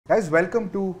Guys, welcome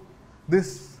to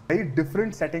this very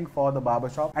different setting for the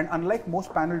barbershop. And unlike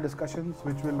most panel discussions,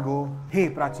 which will go, hey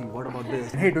Prachi, what about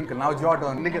this? Hey Twinkle, now it's your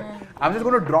turn. Nikita, I'm just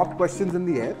going to drop questions in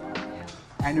the air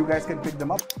and you guys can pick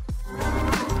them up.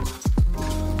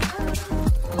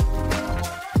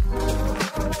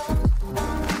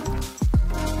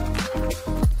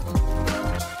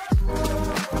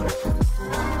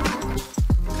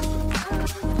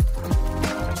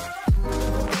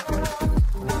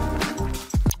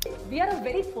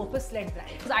 Purpose-led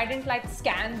brand. I didn't like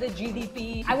scan the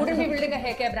GDP. I wouldn't be building a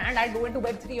hair care brand. I'd go into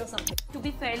Web3 or something. To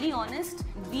be fairly honest,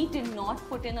 we did not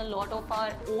put in a lot of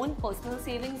our own personal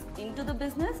savings into the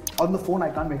business. On the phone, I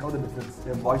can't make out the difference.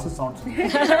 Their voices sound.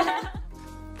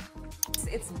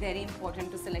 It's very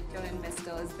important to select your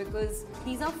investors because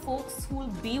these are folks who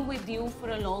will be with you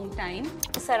for a long time.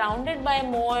 Surrounded by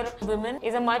more women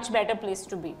is a much better place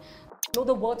to be. Know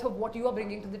the worth of what you are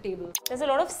bringing to the table. There's a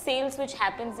lot of sales which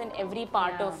happens in every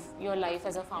part of your life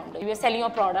as a founder. You're selling your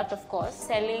product, of course,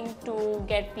 selling to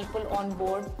get people on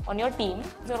board on your team.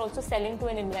 You're also selling to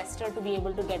an investor to be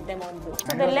able to get them on board.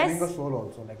 So the less selling a soul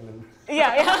also, like a little.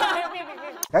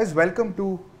 Yeah. Guys, welcome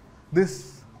to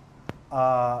this,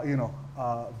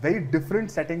 very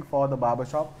different setting for the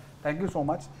barbershop. Thank you so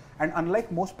much. And unlike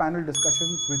most panel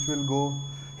discussions, which will go,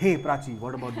 hey Prachi,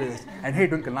 what about this? And hey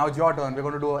Twinkle, now it's your turn. We're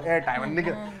going to do airtime. And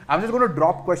Nikita, I'm just going to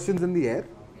drop questions in the air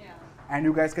and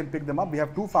you guys can pick them up. We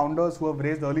have two founders who have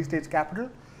raised early stage capital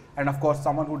and of course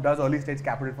someone who does early stage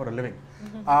capital for a living.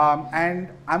 And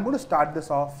I'm going to start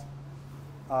this off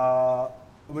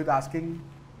with asking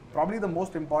probably the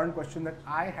most important question that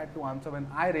I had to answer when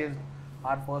I raised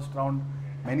our first round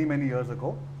many years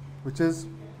ago, which is,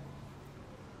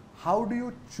 how do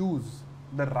you choose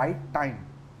the right time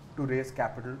to raise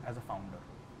capital as a founder,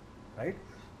 right?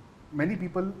 Many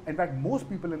people, in fact, most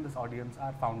people in this audience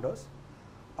are founders,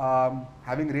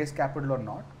 having raised capital or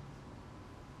not.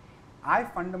 I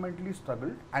fundamentally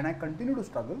struggled, and I continue to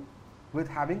struggle with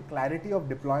having clarity of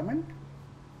deployment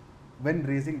when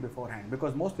raising beforehand,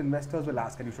 because most investors will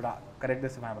ask, and you should correct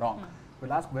this if I'm wrong,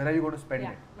 will ask, where are you going to spend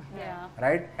it?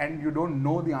 Right? And you don't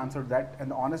know the answer to that,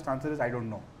 and the honest answer is, I don't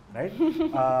know, right?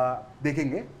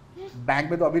 देखेंगे bank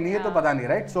में तो अभी नहीं है तो पता नहीं,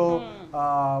 right? So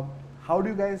how do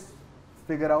you guys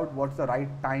figure out what's the right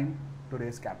time to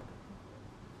raise capital?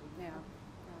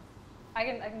 I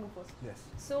can go first. Yes.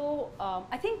 So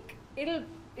I think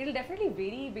it'll definitely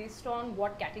vary based on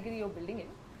what category you're building in.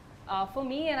 For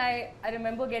me, and I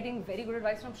remember getting very good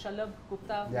advice from Shalabh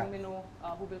Gupta, whom you know,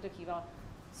 who built Akiva.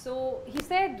 So he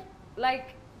said,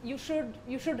 like, you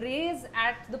should raise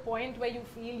at the point where you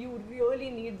feel you really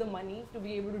need the money to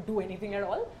be able to do anything at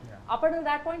all. Up until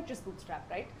that point, just bootstrap,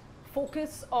 right?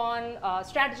 Focus on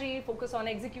strategy, focus on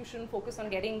execution, focus on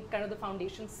getting kind of the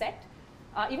foundation set.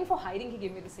 Even for hiring, he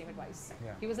gave me the same advice.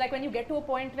 He was like, when you get to a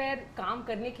point where kaam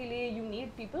karne ke liye you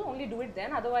need people, only do it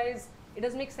then. Otherwise, it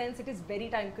doesn't make sense. It is very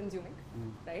time consuming,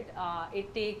 right?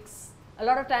 It takes a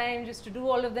lot of time just to do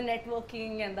all of the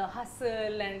networking and the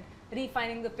hustle and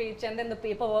refining the pitch and then the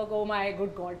paperwork. Oh my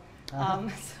good God!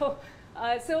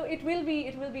 So it will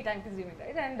be time consuming,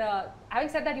 right? And having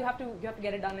said that, you have to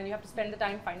get it done and you have to spend the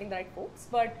time finding the right folks.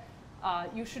 But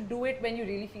you should do it when you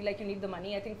really feel like you need the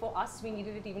money. I think for us, we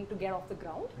needed it even to get off the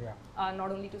ground,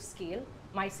 not only to scale.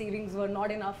 My savings were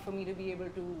not enough for me to be able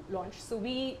to launch. So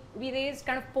we raised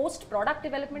kind of post product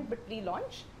development but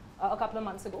pre-launch a couple of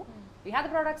months ago. We had the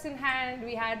products in hand,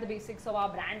 we had the basics of our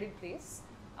brand in place,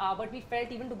 but we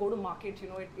felt even to go to market,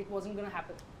 it wasn't going to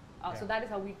happen. So that is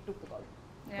how we took the call.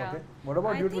 Yeah. Okay. What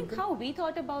about you? I think how we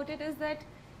thought about it is that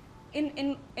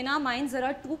in our minds there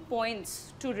are 2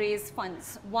 points to raise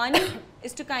funds. One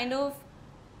is to kind of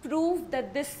prove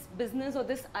that this business or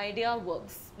this idea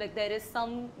works. Like there's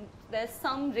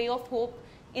some ray of hope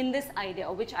in this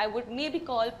idea, which I would maybe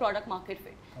call product market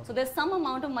fit. So there's some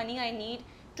amount of money I need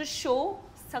to show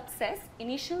success,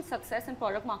 initial success and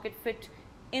product market fit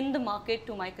in the market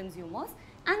to my consumers.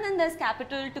 And then there's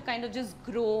capital to kind of just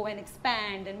grow and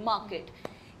expand and market.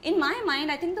 In my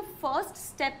mind, I think the first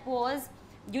step was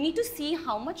you need to see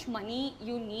how much money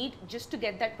you need just to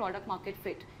get that product market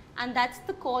fit. And that's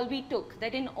the call we took,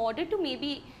 that in order to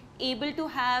maybe able to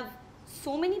have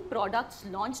so many products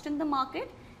launched in the market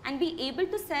and be able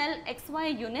to sell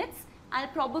XY units, I'll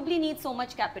probably need so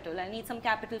much capital. I'll need some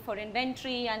capital for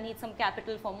inventory, I'll need some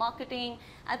capital for marketing,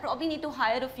 I'll probably need to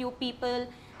hire a few people.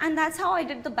 And that's how I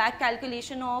did the back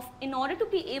calculation of, in order to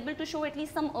be able to show at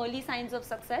least some early signs of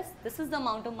success, this is the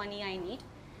amount of money I need.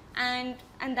 And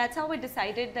that's how I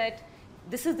decided that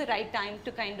this is the right time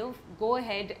to kind of go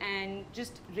ahead and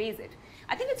just raise it.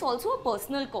 I think it's also a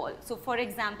personal call. So for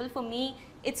example, for me,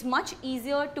 it's much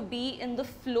easier to be in the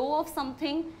flow of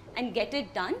something and get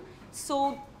it done.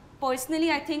 So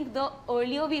personally, I think the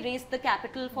earlier we raised the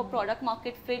capital for product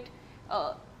market fit,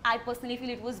 I personally feel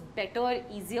it was better,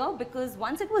 easier, because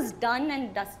once it was done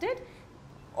and dusted,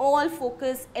 all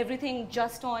focus, everything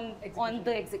just on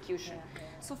the execution. Yeah.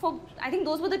 So I think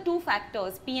those were the two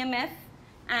factors, PMF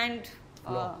and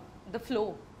the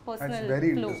flow, personal That's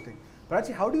very flow. interesting.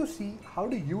 Prachi, how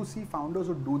do you see founders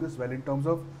who do this well in terms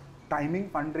of timing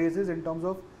fundraisers, in terms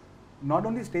of not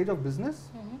only stage of business,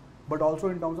 but also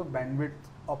in terms of bandwidth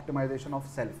optimization of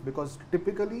self? Because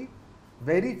typically,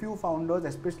 very few founders,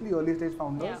 especially early stage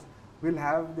founders, will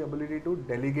have the ability to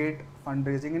delegate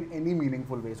fundraising in any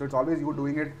meaningful way. So it's always you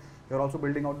doing it, you're also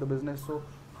building out the business. So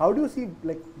how do you see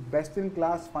like best in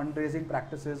class fundraising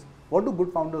practices? What do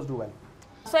good founders do well?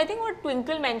 So I think what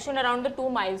Twinkle mentioned around the two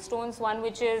milestones, one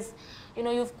which is, you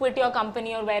know, you've quit your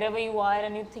company or wherever you are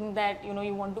and you think that, you know,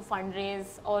 you want to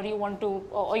fundraise or you want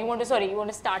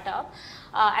to start up.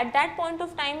 At that point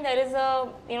of time, there is a,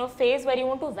 you know, phase where you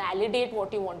want to validate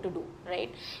what you want to do,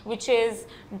 right? Which is,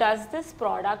 does this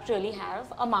product really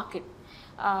have a market?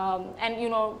 And you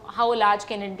know, how large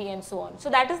can it be and so on. So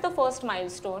that is the first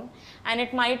milestone, and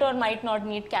it might or might not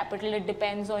need capital. It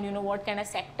depends on, you know, what kind of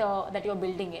sector that you're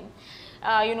building in.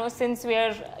 You know, since we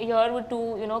are here with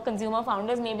two, you know, consumer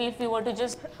founders, maybe if we were to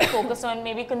just focus on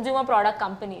maybe consumer product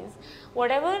companies,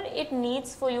 whatever it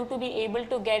needs for you to be able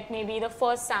to get maybe the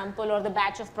first sample or the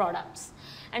batch of products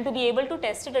and to be able to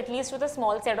test it at least with a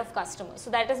small set of customers.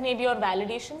 So that is maybe your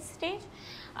validation stage.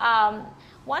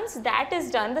 Once that is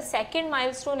done, the second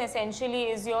milestone essentially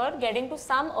is you're getting to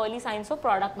some early signs of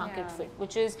product market fit,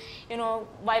 which is, you know,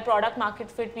 by product market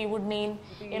fit we would mean,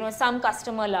 you know, some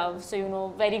customer love, so, you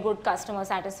know, very good customer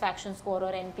satisfaction score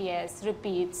or NPS,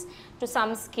 repeats to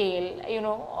some scale, you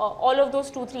know, all of those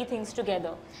 2-3 things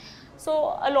together.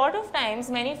 So a lot of times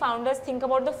many founders think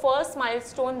about the first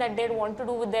milestone that they'd want to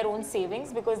do with their own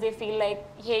savings, because they feel like,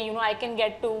 hey, you know, I can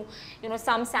get to, you know,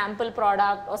 some sample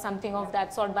product or something of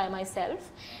that sort by myself.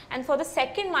 And for the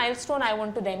second milestone, I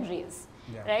want to then raise.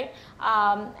 Right?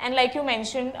 And like you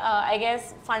mentioned, I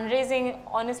guess fundraising,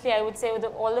 honestly, I would say with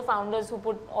all the founders who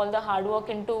put all the hard work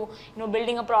into, you know,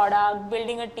 building a product,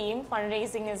 building a team,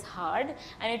 fundraising is hard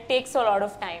and it takes a lot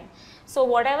of time. So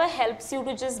whatever helps you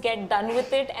to just get done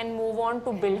with it and move on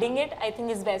to building it, I think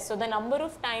is best. So the number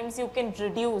of times you can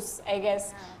reduce, I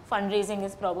guess, fundraising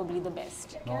is probably the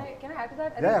best. Can I add to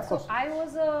that? Yeah, of course. So I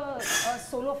was a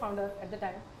solo founder at the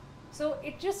time. So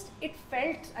it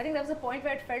felt, I think there was a point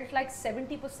where it felt like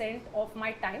 70% of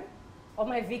my time, of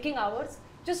my waking hours,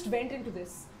 just went into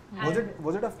this.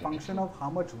 Was it a function of how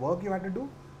much work you had to do,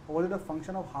 or was it a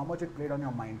function of how much it played on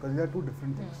your mind? Because they are two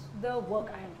different things. The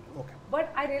work I had to do. Okay.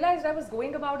 But I realized I was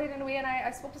going about it in a way, and I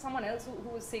spoke to someone else who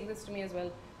was saying this to me as well.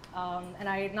 And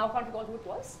I now can't recall who it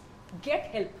was. Get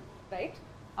help, right?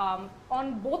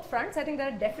 On both fronts, I think there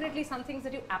are definitely some things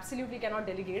that you absolutely cannot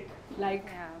delegate, like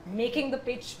making the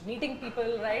pitch, meeting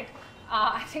people, right?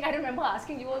 I think I remember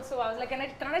asking you also, I was like,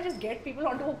 can I just get people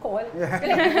onto a call? We're like, we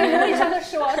know each other,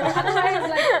 sure. Otherwise,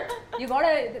 like, you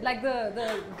gotta, like,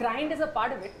 the grind is a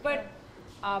part of it. But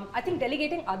I think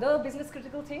delegating other business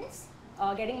critical things,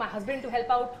 getting my husband to help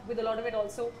out with a lot of it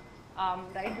also,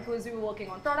 right? Because we were working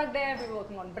on product dev, we were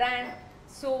working on brand.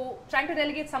 So trying to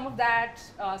delegate some of that,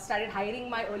 started hiring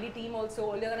my early team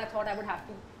also earlier than I thought I would have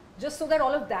to, just so that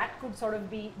all of that could sort of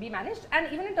be managed.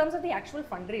 And even in terms of the actual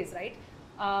fundraise, right?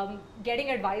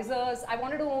 Getting advisors, I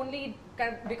wanted to only,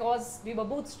 because we were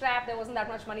bootstrapped, there wasn't that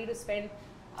much money to spend.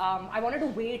 I wanted to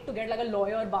wait to get like a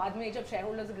lawyer, baad mein jab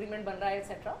shareholders agreement ban raha hai,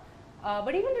 etc.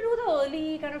 But even to do the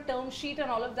early kind of term sheet and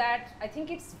all of that, I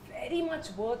think it's very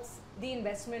much worth the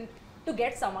investment to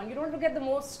get someone. You don't have to get the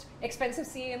most expensive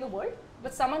CA in the world,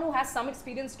 but someone who has some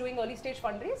experience doing early stage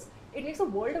fundraise, it makes a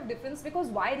world of difference, because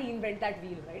why reinvent that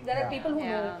wheel, right? There are people who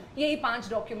know, yehi 5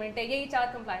 document hai, yehi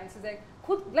 4 compliances hai.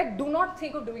 Like, do not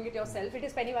think of doing it yourself. It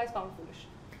is penny wise, pound foolish.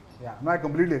 Yeah, no, I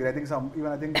completely agree.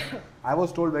 I think I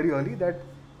was told very early that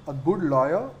a good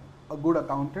lawyer, a good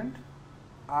accountant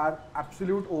are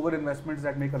absolute over investments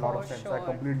that make a lot of sense. So I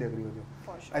completely agree with you.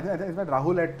 For sure. I think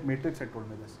Rahul at Matrix had told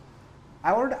me this.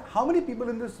 I wondered how many people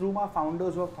in this room are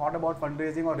founders who have thought about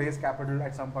fundraising or raise capital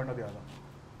at some point or the other.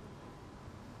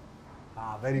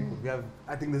 Very good.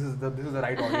 I think this is the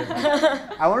right audience.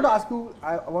 I wanted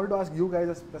to ask you guys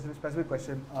a specific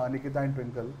question, Nikita and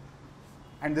Twinkle.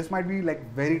 And this might be like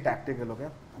very tactical, okay?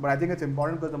 But I think it's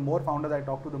important because the more founders I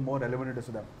talk to, the more relevant it is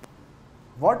to them.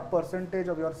 What percentage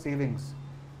of your savings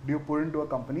do you put into a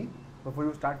company before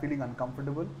you start feeling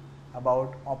uncomfortable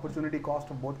about opportunity cost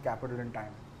of both capital and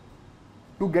time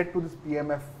to get to this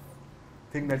PMF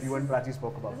thing that you and Prachi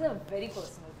spoke about? This is a very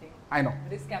personal thing. I know.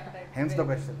 Risk appetite. Hence the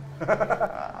question.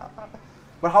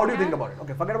 But how do you think about it?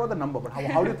 Okay, forget about the number, but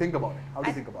how do you think about it? How do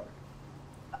you think about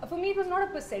it? For me, it was not a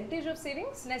percentage of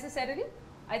savings necessarily.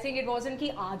 I think it wasn't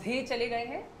ki aadhe chale gaye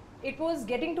hai. It was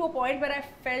getting to a point where I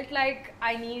felt like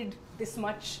I need this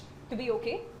much to be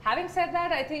okay. Having said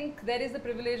that, I think there is the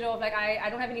privilege of like I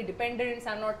don't have any dependents.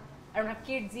 I don't have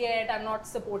kids yet. I'm not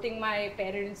supporting my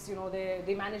parents. You know,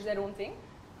 they manage their own thing,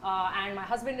 and my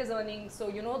husband is earning. So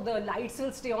you know, the lights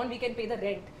will stay on. We can pay the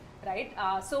rent, right?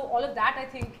 So all of that I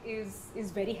think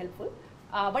is very helpful.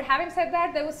 But having said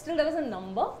that, there was a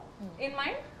number in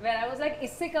mind where I was like,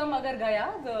 isse kam agar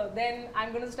gaya, then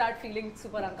I'm going to start feeling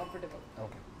super uncomfortable.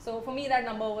 Okay. So for me, that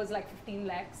number was like 15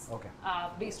 lakhs. Okay.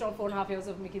 Based on 4.5 years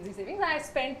of McKinsey savings, I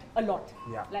spent a lot.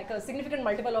 Yeah. Like a significant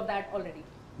multiple of that already.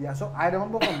 Yeah. So I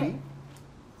remember for me,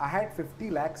 I had 50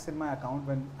 lakhs in my account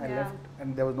when I left,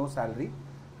 and there was no salary,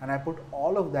 and I put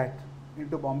all of that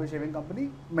into Bombay Shaving Company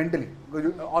mentally.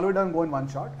 All of it doesn't go in one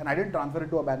shot, and I didn't transfer it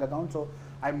to a bank account. So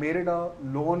I made it a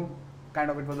loan.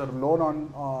 It was a loan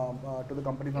on to the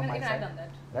company from my Even side. I've done that.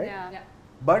 Right? Yeah.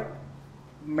 But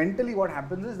mentally what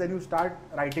happens is then you start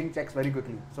writing checks very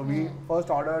quickly. So we first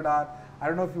ordered our, I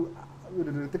don't know if you,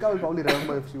 Ritika will probably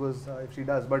remember if she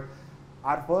does, but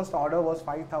our first order was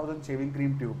 5,000 shaving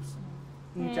cream tubes.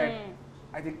 Each at,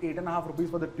 I think 8.5 rupees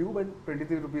for the tube and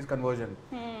 23 rupees conversion.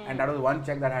 And that was one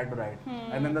check that I had to write.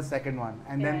 And then the second one.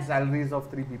 And then salaries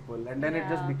of 3 people. And then it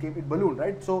just became, it ballooned,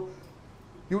 right? So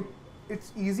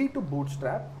it's easy to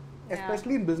bootstrap,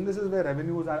 especially in businesses where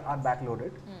revenues are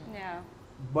backloaded.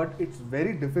 But it's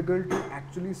very difficult to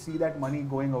actually see that money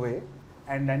going away,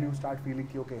 and then you start feeling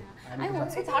okay.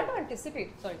 It's hard to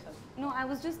anticipate. Sorry. No, I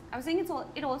was saying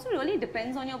it also really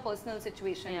depends on your personal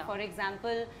situation. For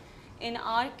example, in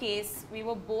our case, we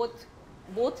were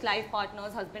both life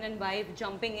partners, husband and wife,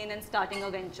 jumping in and starting a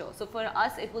venture. So for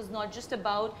us, it was not just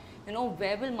about, you know,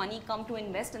 where will money come to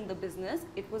invest in the business?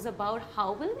 It was about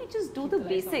how will we just do the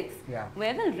basics?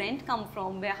 Where will rent come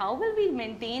from? How will we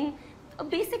maintain a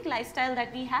basic lifestyle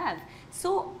that we have?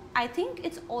 So I think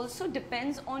it also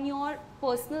depends on your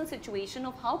personal situation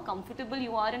of how comfortable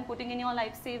you are in putting in your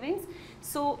life savings.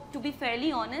 So to be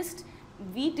fairly honest,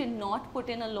 we did not put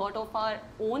in a lot of our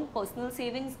own personal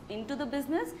savings into the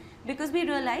business because we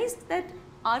realized that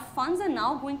our funds are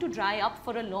now going to dry up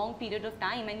for a long period of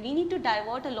time, and we need to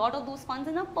divert a lot of those funds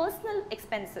in our personal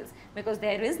expenses because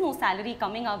there is no salary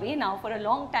coming our way now for a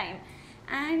long time.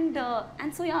 And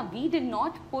so yeah, we did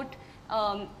not put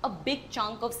a big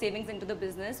chunk of savings into the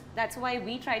business. That's why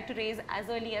we tried to raise as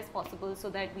early as possible so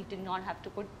that we did not have to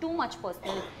put too much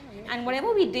personal. And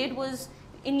whatever we did was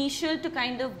initial to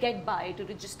kind of get by, to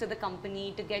register the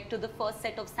company, to get to the first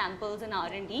set of samples and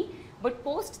R&D. But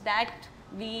post that,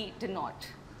 we did not.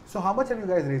 So how much have you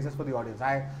guys raised, just for the audience?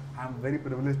 I am very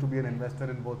privileged to be an investor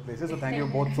in both places, so thank you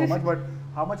both so much. But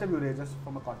how much have you raised, just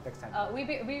from a context standpoint?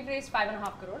 We've raised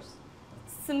 5.5 crores.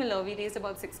 Similar, we raised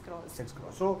about 6 crores. 6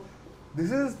 crores. So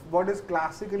this is what is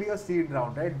classically a seed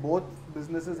round, right? Both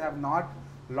businesses have not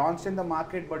launched in the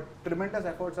market, but tremendous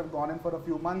efforts have gone in for a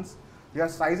few months. There are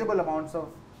sizable amounts of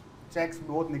checks.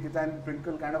 Both Nikita and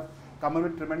Twinkle kind of come in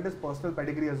with tremendous personal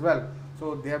pedigree as well.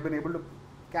 So they have been able to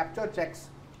capture checks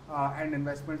and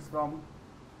investments from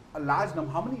a large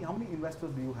number. How many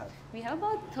investors do you have? We have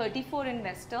about 34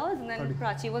 investors, and then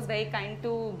Prachi was very kind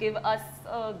to give us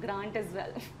a grant as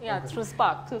well. Through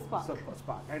Spark.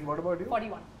 Spark. And what about you?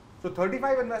 41. So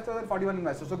 35 investors and 41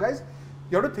 investors. So guys,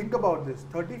 you have to think about this.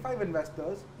 35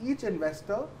 investors, each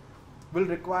investor will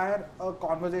require a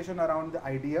conversation around the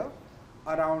idea,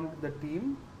 around the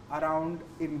team, around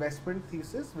investment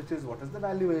thesis, which is what is the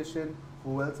valuation,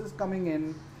 who else is coming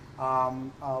in,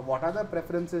 what are the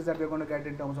preferences that we're going to get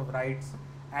in terms of rights,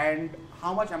 and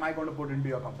how much am I going to put into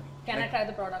your company. Can I try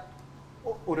the product?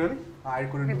 Oh really? I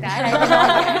couldn't do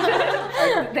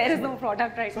that. There is no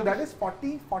product right now. So that is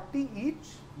 40 each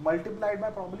multiplied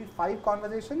by probably 5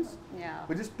 conversations,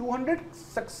 which is 200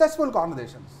 successful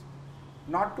conversations.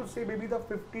 Not to say maybe the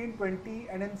 15, 20,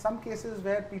 and in some cases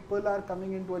where people are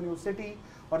coming into a new city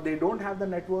or they don't have the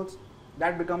networks,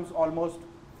 that becomes almost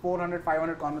 400,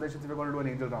 500 conversations if you're going to do an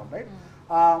angel round, right?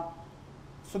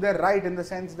 So they're right in the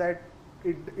sense that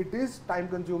it is time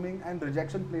consuming and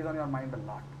rejection plays on your mind a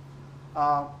lot.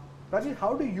 Prachi,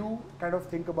 how do you kind of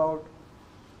think about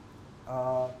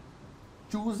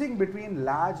choosing between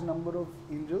large number of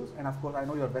angels, and of course I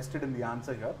know you're vested in the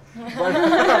answer here,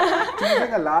 but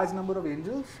choosing a large number of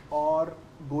angels or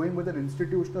going with an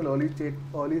institutional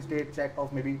early stage check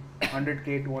of maybe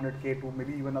 100K, 200K to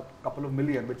maybe even a couple of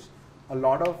million, which a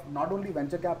lot of not only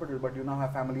venture capital, but you now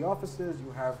have family offices,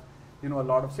 you have a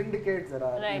lot of syndicates. There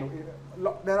are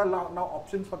there are now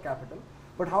options for capital.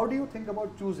 But how do you think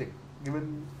about choosing,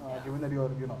 given that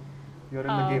you're in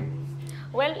the game?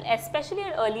 Well, especially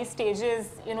at early stages,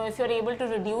 if you're able to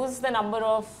reduce the number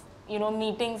of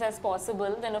meetings as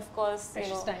possible, then of course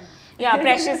precious time. Yeah,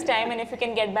 precious time. And if you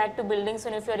can get back to building,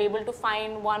 so if you're able to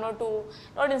find one or two,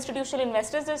 not institutional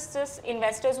investors, just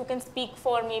investors who can speak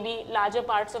for maybe larger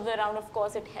parts of the round, of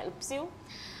course it helps you.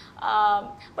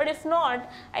 But if not,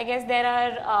 I guess there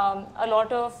are a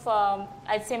lot of,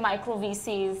 I'd say, micro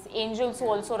VCs, angels who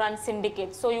also run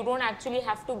syndicates. So you don't actually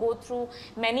have to go through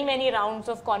many rounds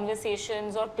of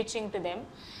conversations or pitching to them.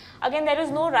 Again, there is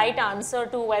no right answer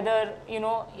to whether,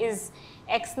 is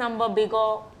X number big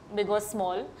or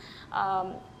small.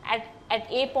 At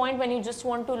a point when you just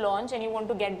want to launch and you want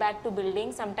to get back to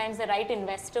building, sometimes the right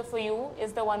investor for you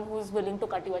is the one who's willing to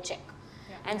cut you a check.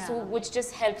 And so, which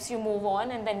just helps you move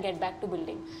on and then get back to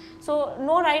building. So,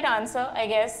 no right answer, I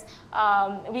guess.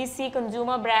 We see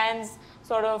consumer brands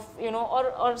sort of,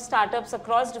 or startups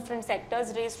across different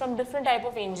sectors raised from different type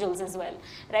of angels as well,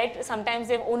 right? Sometimes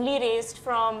they've only raised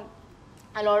from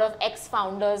a lot of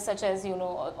ex-founders such as,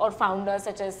 or founders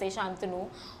such as say Shantanu,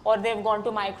 or they've gone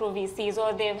to micro VCs,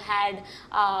 or they've had,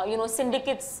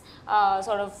 syndicates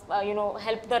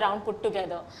help the round put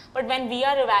together. But when we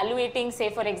are evaluating, say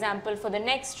for example, for the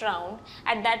next round,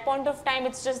 at that point of time,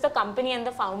 it's just the company and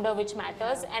the founder which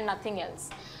matters and nothing else.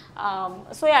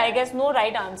 So yeah, I guess no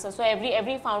right answer. So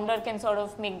every founder can sort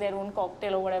of make their own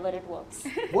cocktail or whatever it works.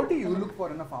 What do you look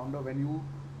for in a founder when you,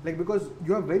 because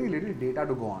you have very little data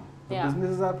to go on. The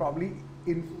businesses are probably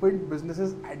infant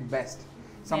businesses at best.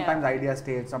 Sometimes idea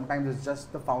stage, sometimes it's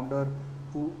just the founder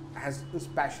who is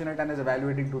passionate and is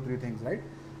evaluating 2-3 things, right?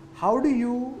 How do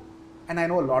you, and I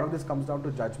know a lot of this comes down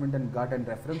to judgment and gut and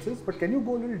references, but can you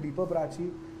go a little deeper, Prachi?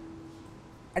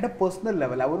 At a personal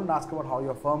level, I wouldn't ask about how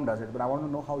your firm does it, but I want to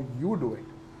know how you do it.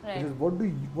 Right. Which is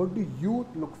what do you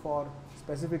look for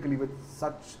specifically with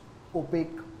such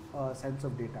opaque sense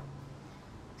of data?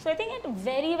 So I think at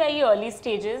very early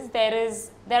stages, there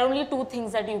are only two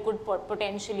things that you could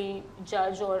potentially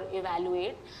judge or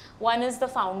evaluate. One is the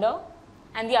founder,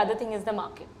 and the other thing is the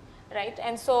market, right?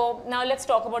 And so now let's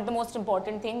talk about the most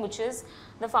important thing, which is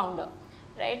the founder,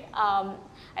 right?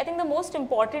 I think the most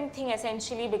important thing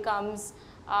essentially becomes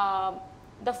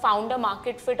the founder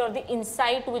market fit, or the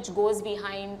insight which goes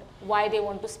behind why they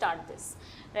want to start this,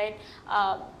 right?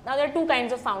 Now there are two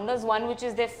kinds of founders. One which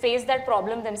is they face that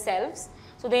problem themselves.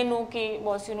 So they know, okay,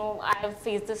 boss, I have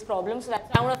faced this problem, so that's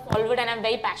why I want to solve it and I'm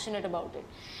very passionate about it.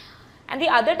 And the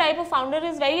other type of founder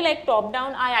is very like top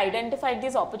down. I identified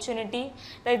this opportunity,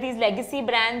 there are these legacy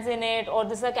brands in it, or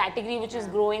this is a category which is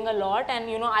growing a lot, and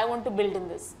I want to build in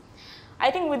this.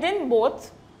 I think within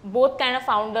both kind of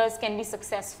founders can be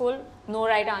successful, no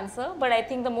right answer, but I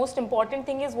think the most important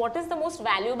thing is what is the most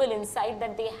valuable insight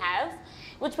that they have,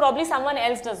 which probably someone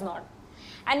else does not.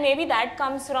 And maybe that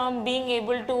comes from being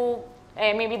able to,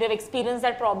 maybe they've experienced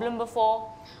that problem before,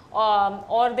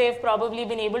 or they've probably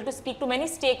been able to speak to many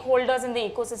stakeholders in the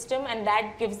ecosystem, and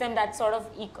that gives them that sort of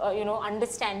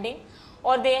understanding,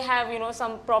 or they have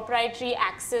some proprietary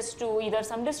access to either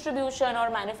some distribution or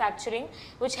manufacturing,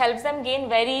 which helps them gain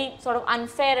very sort of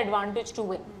unfair advantage to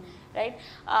win, right?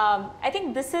 I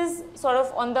think this is sort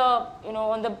of on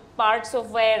the parts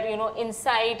of where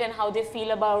insight and how they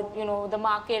feel about the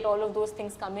market, all of those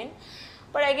things come in.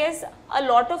 But I guess a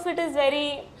lot of it is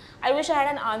I wish I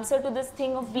had an answer to this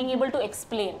thing of being able to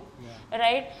explain,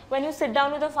 right? When you sit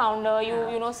down with a founder,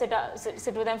 you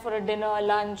sit with them for a dinner,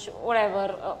 lunch,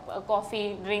 whatever, a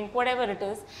coffee, drink, whatever it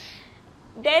is.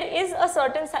 There is a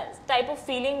certain type of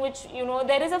feeling which,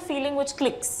 there is a feeling which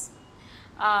clicks,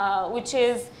 which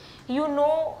is,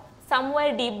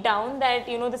 somewhere deep down that,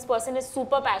 this person is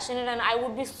super passionate and I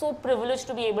would be so privileged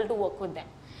to be able to work with them.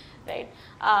 Right,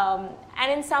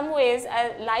 and in some ways,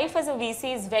 life as a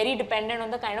VC is very dependent on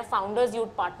the kind of founders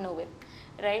you'd partner with,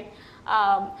 right?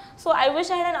 So I wish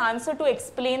I had an answer to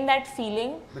explain that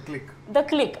feeling. The click. The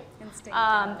click. Instinct.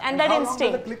 And that instinct. How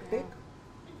long does the click take?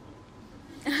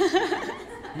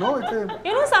 No,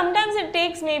 it's sometimes it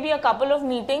takes maybe a couple of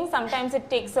meetings. Sometimes it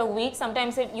takes a week.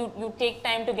 Sometimes you take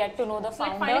time to get to know the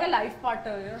founder. It's like finding a life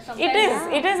partner.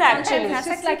 It is actually. Sometimes it's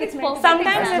just like it's meant to be.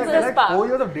 Sometimes it's a like spark. 4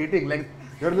 years of dating,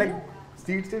 you're like,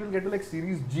 seed stage will get to like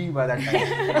series G by that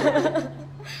time.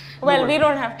 Well, we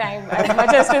don't have time as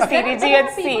much as to series G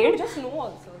at seed. People who just know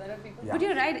also. There are people. But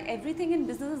you're right, everything in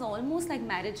business is almost like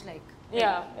marriage-like.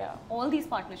 Yeah. All these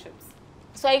partnerships.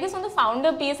 So I guess on the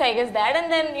founder piece, I guess that,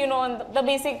 and then the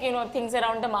basic things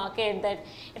around the market, that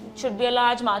it should be a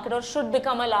large market or should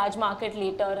become a large market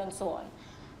later and so on.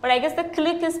 But I guess the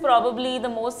click is probably the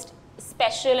most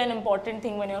special and important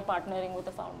thing when you're partnering with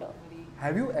a founder.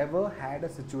 Have you ever had a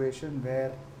situation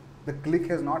where the click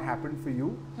has not happened for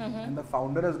you and the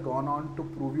founder has gone on to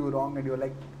prove you wrong and you're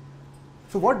like,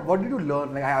 so what did you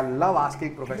learn? Like, I love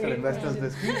asking professional investors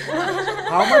this.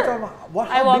 How much of what?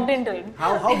 I walked into it.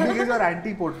 How big is your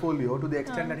anti-portfolio to the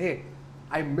extent that, hey,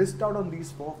 I missed out on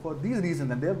these for these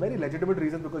reasons, and they are very legitimate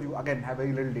reasons because you again have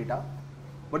very little data,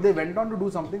 but they went on to do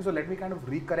something. So let me kind of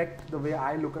recorrect the way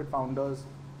I look at founders,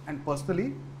 and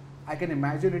personally, I can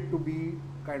imagine it to be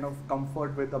kind of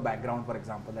comfort with a background, for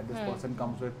example, that this person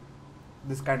comes with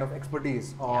this kind of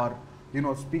expertise or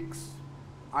speaks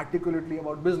articulately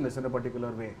about business in a particular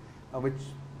way, which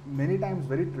many times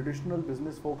very traditional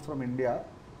business folks from India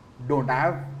don't. I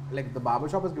have, like, the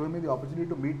barbershop has given me the opportunity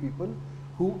to meet people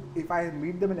who, if I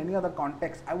meet them in any other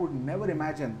context, I would never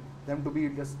imagine them to be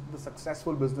just the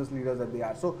successful business leaders that they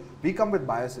are. So we come with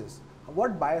biases.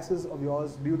 What biases of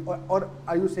yours do you, or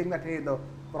are you saying that, hey, the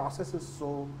process is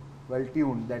so well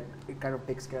tuned that it kind of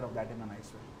takes care of that in a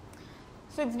nice way?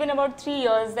 So it's been about 3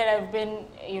 years that I've been,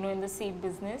 in the seed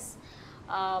business.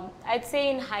 I'd say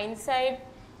in hindsight,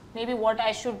 maybe what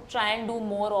I should try and do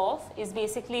more of is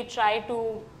basically try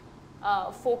to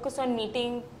focus on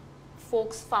meeting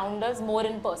folks, founders, more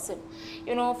in person.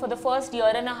 For the first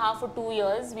year and a half or 2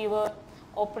 years, we were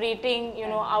operating,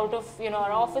 out of,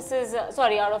 our offices,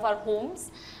 out of our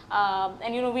homes.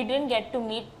 And, we didn't get to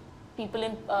meet people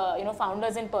in,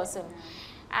 founders in person.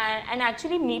 And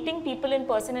actually meeting people in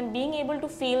person and being able to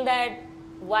feel that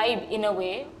vibe in a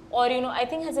way, or I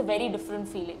think has a very different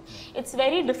feeling. It's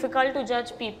very difficult to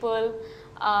judge people,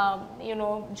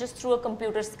 just through a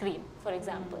computer screen, for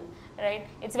example, right?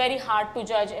 It's very hard to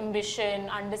judge ambition,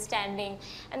 understanding,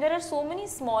 and there are so many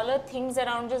smaller things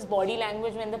around just body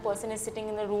language when the person is sitting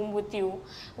in the room with you,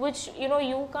 which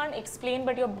you can't explain,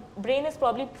 but your brain is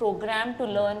probably programmed to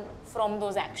learn from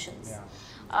those actions. Yeah.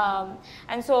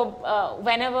 And so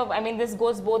whenever, this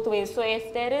goes both ways. So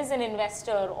if there is an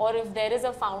investor or if there is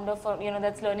a founder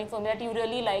that's learning from that you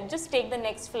really like, just take the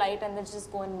next flight and then just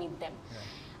go and meet them.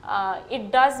 Yeah.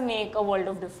 It does make a world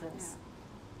of difference.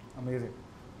 Yeah. Amazing.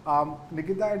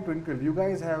 Nikita and Twinkle, you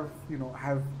guys have,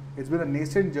 it's been a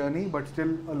nascent journey, but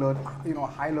still a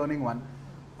high learning one.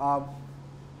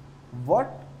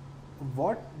 What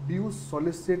do you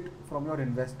solicit from your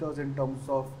investors in terms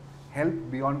of help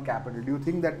beyond capital? Do you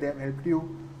think that they have helped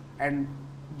you, and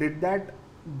did that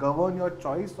govern your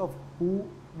choice of who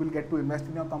will get to invest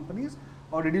in your companies,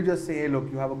 or did you just say, hey, look,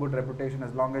 you have a good reputation,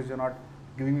 as long as you're not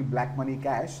giving me black money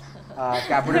cash,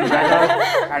 capital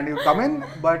and you come in,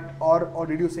 or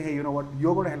did you say, hey, you know what,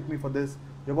 you're going to help me for this,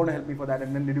 you're going to help me for that,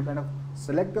 and then did you kind of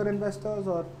select your investors,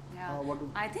 or what?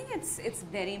 I think it's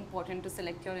very important to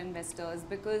select your investors,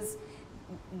 because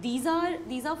these are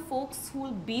folks who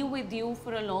will be with you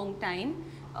for a long time.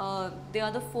 They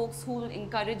are the folks who will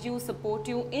encourage you, support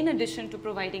you, in addition to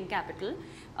providing capital,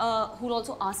 who will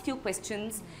also ask you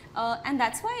questions, and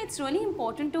that's why it's really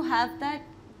important to have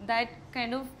that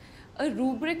kind of a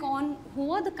rubric on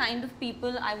who are the kind of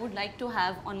people I would like to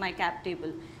have on my cap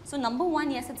table. So number one,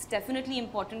 yes, it's definitely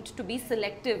important to be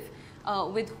selective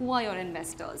with who are your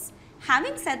investors.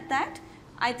 Having said that,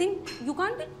 I think you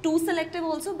can't be too selective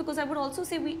also, because I would also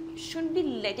say we shouldn't be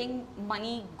letting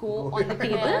money go on the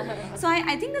table. So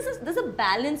I think there's a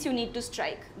balance you need to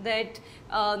strike, that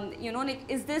like,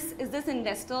 is this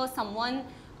investor someone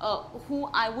who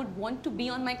I would want to be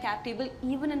on my cap table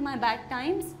even in my bad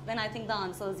times? Then I think the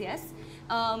answer is yes.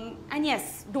 And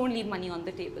yes, don't leave money on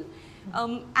the table.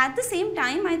 At the same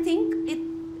time, I think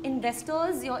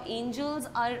investors, your angels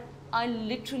are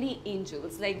literally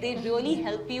angels. Like, they really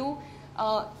help you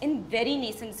in very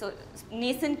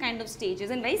nascent kind of stages,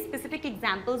 and very specific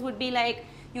examples would be like,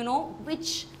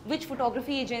 which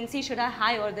photography agency should I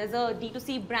hire? There's a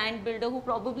D2C brand builder who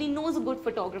probably knows a good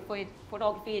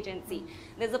photography agency.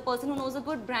 There's a person who knows a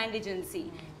good brand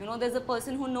agency. There's a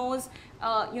person who knows,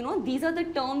 these are the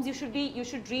terms you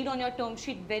should read on your term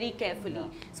sheet very carefully. Yeah.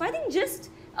 So I think just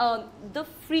the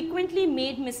frequently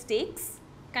made mistakes,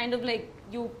 kind of like,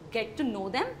 you get to know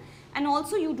them, and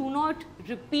also you do not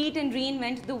repeat and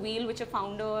reinvent the wheel, which a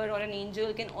founder or an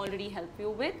angel can already help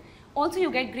you with. Also,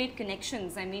 you get great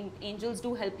connections. Angels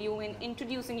do help you in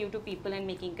introducing you to people and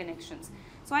making connections.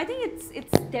 So I think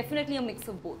it's definitely a mix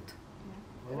of both.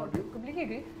 I completely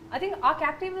agree. I think our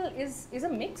cap table is a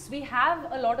mix. We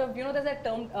have a lot of, there's that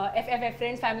term, FFF,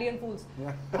 friends, family and fools.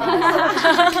 Yeah.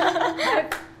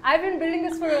 I've been building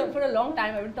this for a long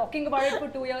time. I've been talking about it for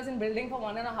 2 years and building for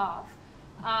 1.5.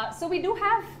 So we do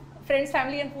have friends,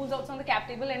 family and fools also on the cap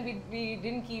table, and we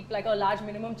didn't keep like a large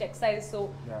minimum check size,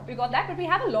 so we got that. But we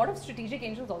have a lot of strategic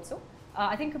angels also.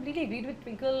 I think completely agreed with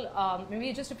Twinkle.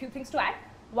 Maybe just a few things to add.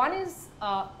 One is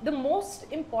the most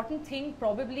important thing,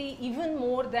 probably even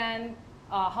more than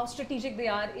how strategic they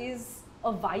are, is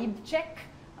a vibe check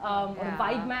or a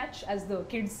vibe match, as the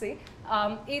kids say.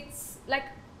 It's like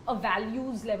a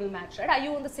values level match, right? Are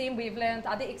you on the same wavelength?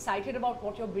 Are they excited about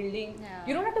what you're building?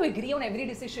 You don't have to agree on every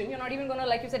decision. You're not even going to,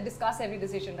 like you said, discuss every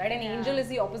decision, right? An angel is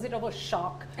the opposite of a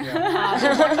shark.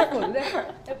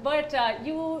 Wonderful. But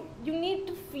you need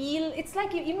to feel, it's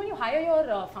like even when you hire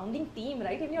your founding team,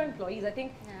 right? Even your employees, I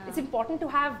think it's important to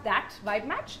have that vibe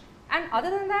match. And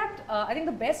other than that, I think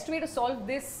the best way to solve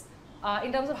this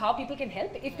in terms of how people can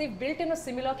help, if they've built in a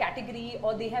similar category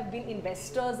or they have been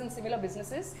investors in similar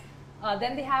businesses,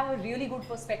 then they have a really good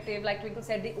perspective. Like Twinkle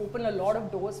said, they open a lot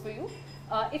of doors for you.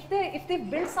 If they've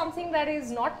built something that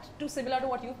is not too similar to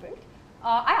what you've built,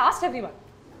 I asked everyone,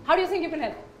 how do you think you can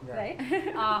help? Right?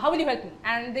 How will you help me?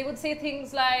 And they would say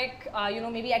things like,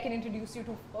 maybe I can introduce you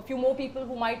to a few more people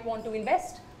who might want to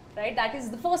invest. Right? That is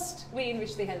the first way in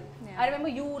which they help. I remember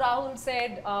you, Rahul,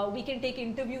 said we can take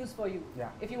interviews for you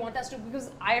if you want us to,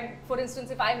 because for instance,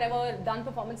 if I've never done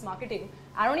performance marketing,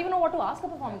 I don't even know what to ask a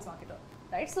performance marketer.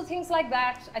 Right? So things like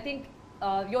that, I think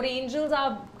your angels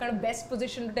are kind of best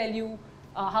positioned to tell you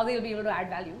how they'll be able to add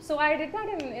value. So I did that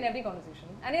in every conversation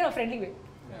and in a friendly way.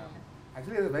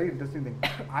 Actually, it's a very interesting thing.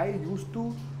 I used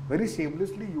to very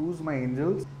shamelessly use my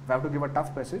angels. If I have to give a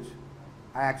tough message,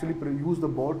 I actually use the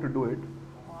board to do it.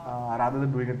 Rather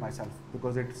than doing it myself,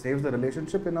 because it saves the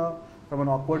relationship from an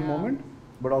awkward moment,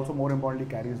 but also more importantly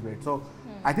carries weight. So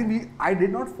I think I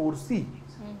did not foresee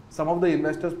some of the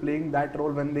investors playing that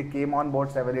role when they came on board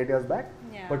 7-8 years back.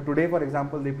 But today, for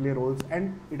example, they play roles,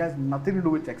 and it has nothing to do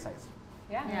with check size.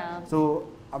 So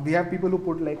we have people who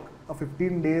put like a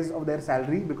 15 days of their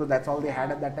salary because that's all they had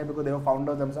at that time, because they were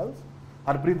founders themselves.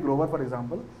 Harpreet Grover, for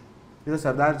example, he's a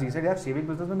Sardar ji, said, "Yaar, shaving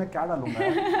business mein main kya dalunga?"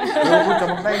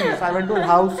 So I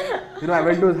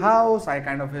went to his house. I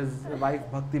kind of, his wife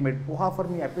Bhakti made poha for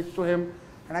me. I pitched to him,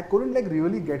 and I couldn't like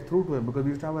really get through to him because we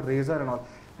used to have a razor and all.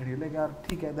 And he's like, "Yaar,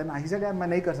 theek hai." Then he said, "Yaar, main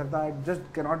nahi kar sakta. I just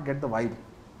cannot get the vibe."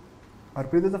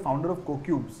 Harpreet is the founder of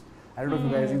CoCubes. I don't know if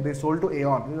you guys. They sold to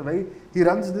Aeon. He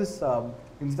runs this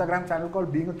Instagram channel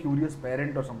called Being a Curious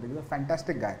Parent or something. He's a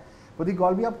fantastic guy. But he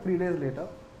called me up 3 days later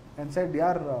and said,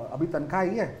 "Yaar, abhi tankha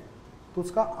aayi hai. तो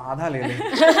उसका आधा ले ले."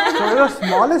 So it was the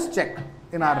smallest check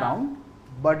in our round,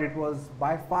 but it was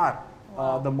by far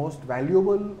the most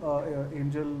valuable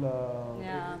angel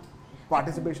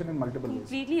participation in multiple ways.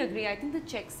 Completely agree. I think the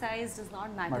check size does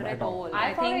not matter at all.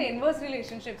 I found an inverse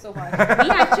relationship so far. We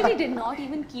actually did not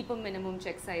even keep a minimum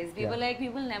check size. We were like, we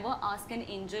will never ask an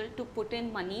angel to put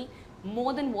in money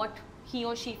more than what he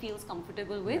or she feels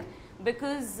comfortable with,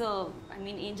 because I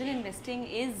mean, angel investing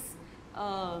is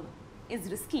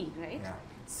risky, right?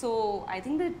 So I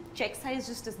think the check size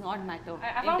just does not matter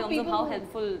in terms of how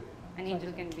helpful an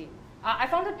angel can be. I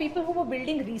found that people who were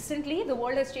building recently, the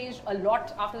world has changed a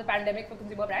lot after the pandemic for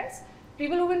consumer brands.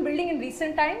 People who've been building in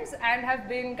recent times and have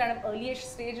been kind of early-ish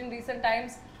stage in recent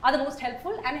times are the most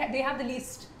helpful, and they have the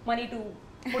least money to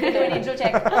put into an angel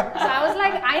check. So I was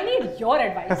like, I need your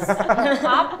advice.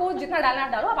 Aapko jitna dalna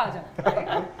aap dalo, aap aa jana,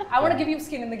 right? I want to give you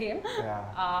skin in the game.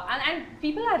 And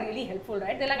people are really helpful,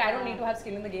 right? They're like, I don't need to have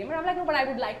skin in the game. And I'm like, no, but I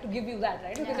would like to give you that,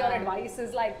 right? Because your advice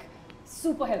is like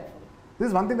super helpful. This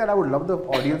is one thing that I would love the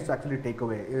audience to actually take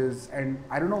away is, and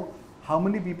I don't know how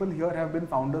many people here have been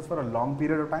founders for a long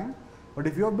period of time, but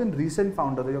if you have been recent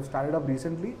founders, or you have started up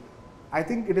recently, I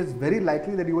think it is very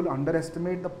likely that you will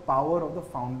underestimate the power of the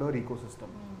founder ecosystem.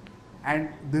 And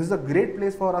this is a great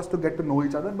place for us to get to know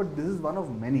each other, but this is one of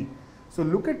many. So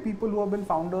look at people who have been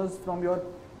founders from your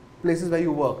places where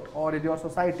you worked, or in your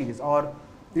societies, or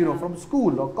from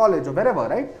school or college or wherever,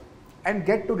 right? And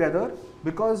get together,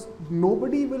 because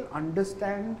nobody will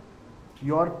understand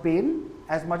your pain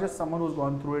as much as someone who's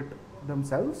gone through it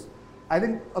themselves. I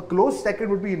think a close second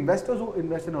would be investors who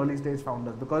invest in early stage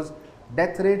founders, because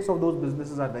death rates of those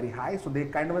businesses are very high. So they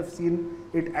kind of have seen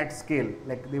it at scale.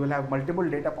 Like they will have multiple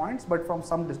data points, but from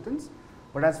some distance.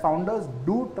 But as founders,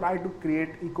 do try to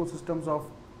create ecosystems of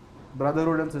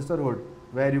brotherhood and sisterhood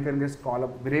where you can just call up.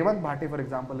 Revant Bhate, for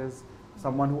example, is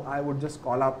someone who I would just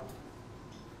call up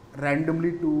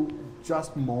randomly to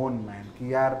just moan, man, ki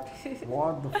yaar,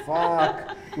 what the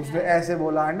fuck, usne aise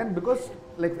bola. And then because,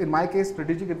 like in my case,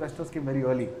 strategic investors came very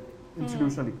early,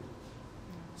 institutionally.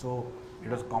 So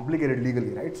it was complicated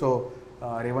legally, right? So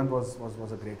Revant was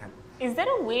a great help. Is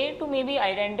there a way to maybe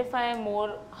identify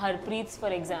more Harpreets, for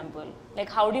example? Like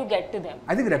how do you get to them?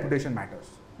 I think reputation matters.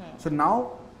 So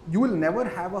now you will never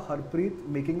have a Harpreet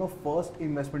making a first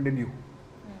investment in you.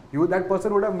 That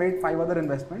person would have made 5 other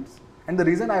investments, and the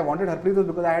reason I wanted Harpreet was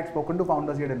because I had spoken to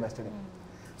founders he had invested in.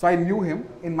 So I knew him.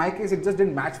 In my case, it just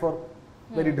didn't match for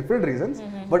very different reasons,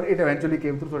 but it eventually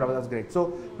came through, so that was great. So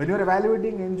when you're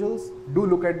evaluating angels, do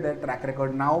look at their track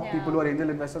record. Now people who are angel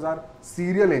investors are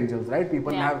serial angels, right?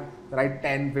 People have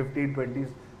 10, 15, 20.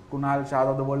 Kunal Shah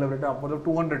of the world have written upwards of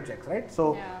 200 checks, right?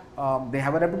 So they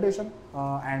have a reputation,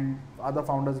 and other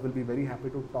founders will be very happy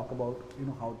to talk about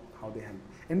how they help.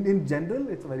 In general,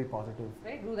 it's very positive.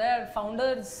 Right, there are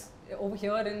founders over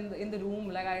here in the room,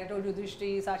 like I told you,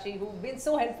 Drishti, Sashi, who've been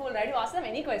so helpful, right? You ask them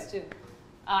any question,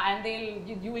 and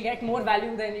you will get more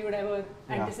value than you would ever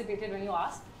anticipated when you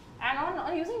ask. And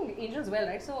on using angels well,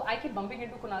 right? So I keep bumping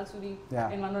into Kunal Suri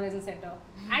in One Horizon Center,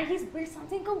 and he's built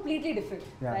something completely different,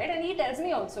 right? And he tells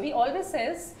me also, he always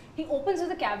says, he opens with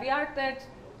the caveat that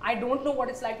I don't know what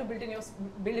it's like to build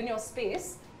in your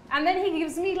space. And then he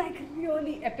gives me like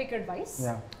really epic advice,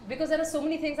 because there are so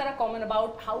many things that are common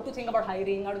about how to think about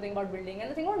hiring, how to think about building, and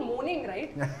the thing about moaning,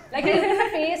 right? Like he'll hit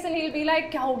his face and he'll be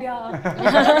like, "Kya ho gaya?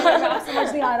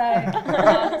 Samajh nahi aa raha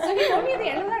hai." So he told me at the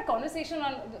end of that conversation,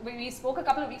 we spoke a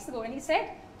couple of weeks ago, and he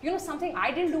said, something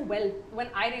I didn't do well when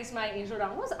I raised my angel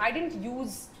round was I didn't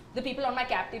use the people on my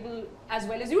cap table as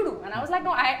well as you do. And I was like,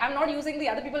 no, I'm not using the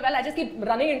other people well, I just keep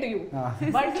running into you.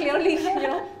 But clearly,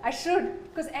 I should,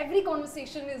 because every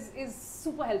conversation is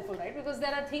super helpful, right? Because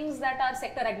there are things that are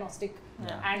sector agnostic,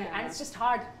 and it's just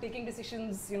hard. Taking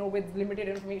decisions, with limited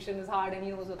information is hard, and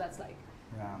he knows what that's like.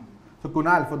 Yeah. So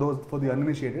Kunal, for the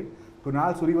uninitiated,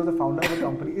 Kunal Suri was the founder of a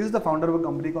company, is the founder of a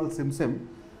company called SimSim,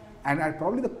 and at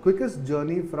probably the quickest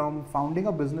journey from founding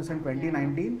a business in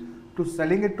 2019 to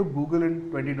selling it to Google in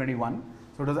 2021.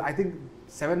 So it was, I think,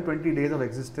 720 days of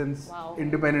existence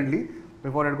independently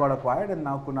before it got acquired, and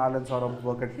now Kunal and Saurabh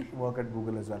work at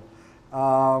Google as well.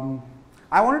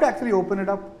 I wanted to actually open it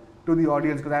up to the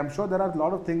audience because I'm sure there are a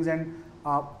lot of things, and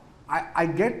I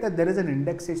get that there is an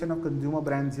indexation of consumer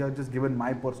brands here, just given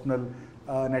my personal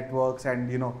networks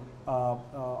and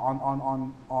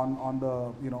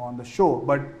on the show,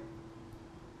 but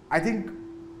I think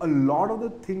a lot of the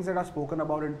things that are spoken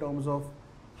about in terms of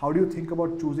how do you think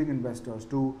about choosing investors,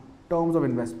 to terms of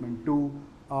investment, to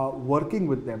working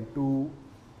with them, to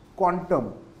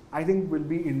quantum, I think will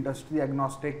be industry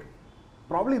agnostic,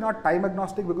 probably not time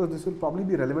agnostic, because this will probably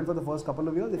be relevant for the first couple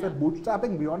of years. If you're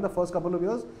bootstrapping beyond the first couple of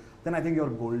years, then I think you're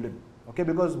golden, okay?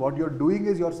 Because what you're doing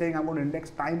is you're saying I'm going to index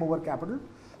time over capital,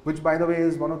 which by the way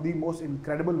is one of the most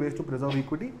incredible ways to preserve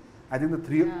equity. I think the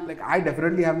three, I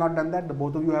definitely have not done that. The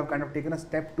both of you have kind of taken a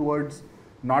step towards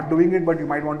not doing it, but you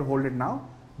might want to hold it now.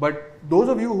 But those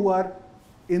of you who are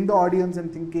in the audience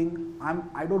and thinking,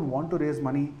 I don't want to raise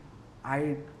money,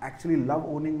 I actually love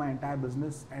owning my entire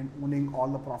business and owning all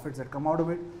the profits that come out of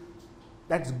it,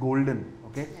 that's golden,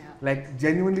 okay? Like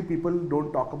genuinely people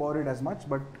don't talk about it as much,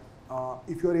 but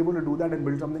if you're able to do that and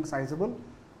build something sizable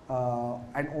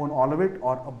and own all of it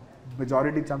or a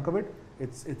majority chunk of it,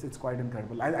 it's quite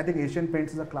incredible. I think Asian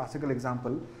Paints is a classical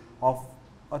example of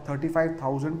a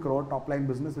 35,000 crore top line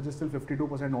business which is still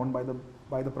 52% owned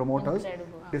by the promoters,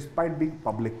 despite being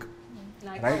public,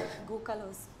 right? Go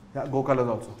Colors. Yeah, Go Colors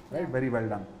also, right? Very well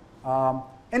done.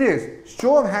 Anyways,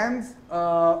 show of hands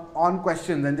on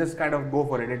questions and just kind of go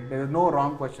for it. There is no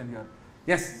wrong question here.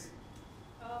 Yes.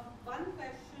 One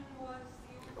question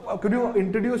was could you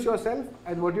introduce yourself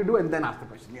and what you do and then ask the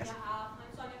question? Yes.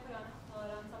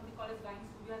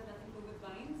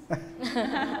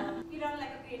 We run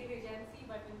like a creative agency,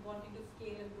 but in wanting to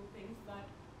scale and do things. But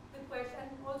the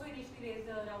question also initially raised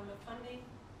a round of funding,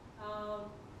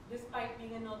 despite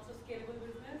being a not so scalable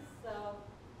business.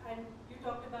 And you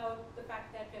talked about the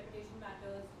fact that reputation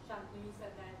matters. Shantanu, you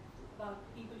said that about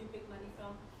people you pick money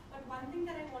from. But one thing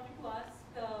that I wanted to ask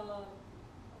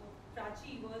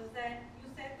Prachi was that you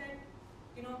said that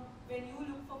when you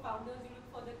look for founders, you look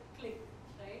for the click,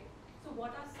 right? So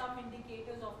what are some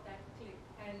indicators of that click?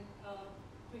 And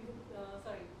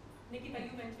Nikita,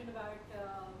 you mentioned about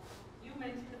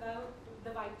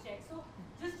the white check. So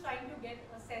just trying to get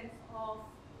a sense of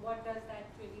what does that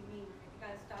really mean. I think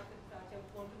I'll start with Prachi. I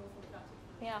want to know from Prachi.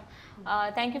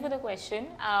 Yeah, thank you for the question.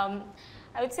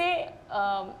 I would say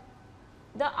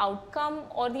the outcome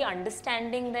or the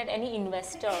understanding that any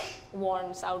investor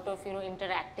wants out of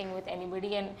interacting with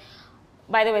anybody, and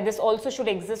by the way, this also should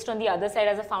exist on the other side.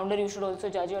 As a founder, you should also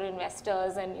judge your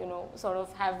investors and sort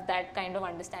of have that kind of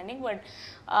understanding. But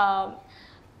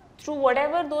through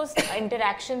whatever those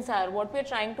interactions are, what we're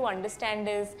trying to understand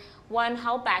is, one,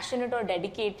 how passionate or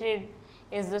dedicated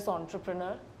is this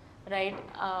entrepreneur, right?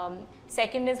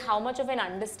 Second is, how much of an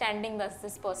understanding does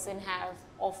this person have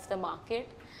of the market?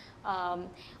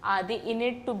 Are they in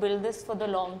it to build this for the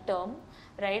long term?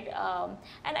 Right,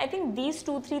 and I think these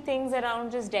 2-3 things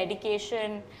around just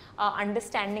dedication,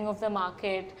 understanding of the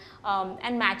market,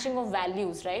 and matching of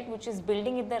values, right, which is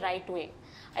building it the right way.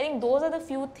 I think those are the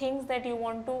few things that you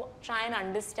want to try and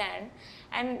understand,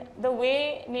 and the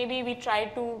way maybe we try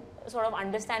to sort of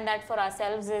understand that for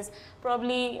ourselves is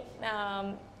probably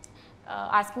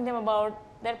asking them about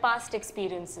their past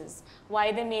experiences,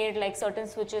 why they made like certain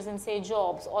switches in say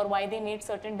jobs, or why they made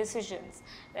certain decisions,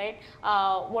 right?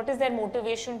 What is their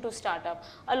motivation to start up?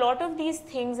 A lot of these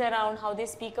things around how they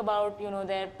speak about, you know,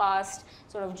 their past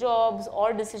sort of jobs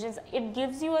or decisions, it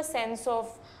gives you a sense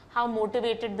of how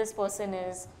motivated this person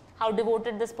is, how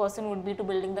devoted this person would be to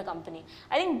building the company.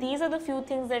 I think these are the few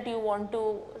things that you want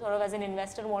to sort of as an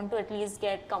investor want to at least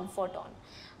get comfort on.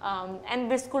 And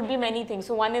this could be many things.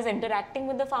 So one is interacting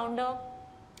with the founder.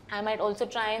 I might also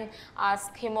try and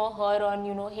ask him or her on,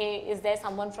 you know, hey, is there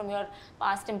someone from your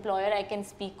past employer I can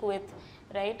speak with,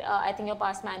 right? I think your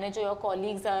past manager, your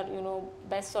colleagues are, you know,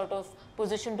 best sort of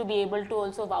positioned to be able to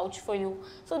also vouch for you.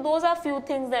 So those are few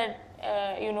things that,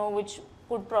 you know, which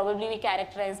could probably be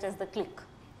characterized as the click.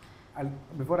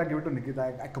 Before I give it to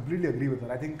Nikita, I completely agree with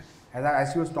her. I think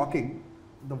as she was talking,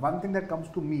 the one thing that comes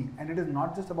to me, and it is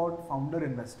not just about founder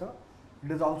investor,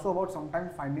 it is also about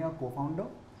sometimes finding a co-founder.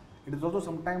 It is also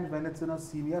sometimes when it's in a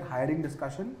senior hiring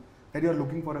discussion that you're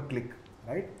looking for a click,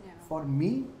 right? Yeah. For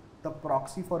me, the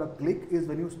proxy for a click is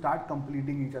when you start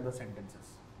completing each other's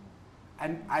sentences.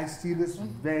 And I see this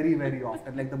very, very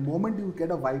often. Like the moment you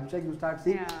get a vibe check, you start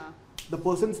seeing the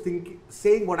person's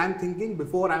saying what I'm thinking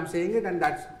before I'm saying it, and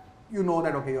that's, you know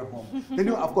that, okay, you're home. Then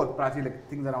you, of course, Prachi, like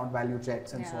things around value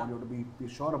checks and so on, you have to be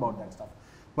sure about that stuff.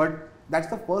 But that's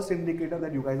the first indicator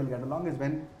that you guys will get along is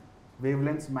when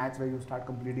wavelengths match, where you start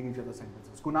completing each other's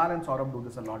sentences. Kunal and Saurabh do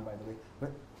this a lot, by the way.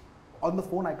 But on the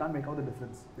phone, I can't make out the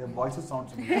difference. Their voices sound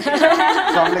similar. So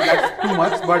I'm like, that's too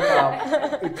much, but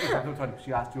I'm sorry,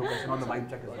 she asked you a question on the vibe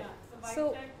check as well. Yeah,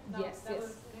 So, yes.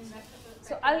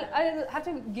 So I'll have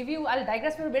to give you, I'll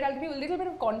digress for a bit, I'll give you a little bit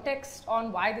of context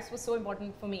on why this was so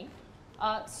important for me.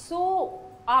 My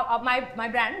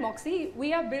brand, Moxie,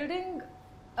 we are building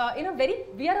we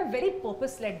are a very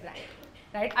purpose-led brand.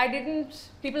 Right?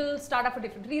 People start up for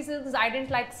different reasons. I didn't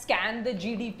like scan the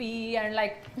GDP and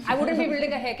like, I wouldn't be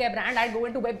building a hair care brand. I'd go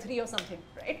into Web3 or something,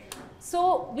 right?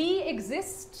 So we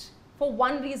exist for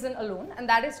one reason alone, and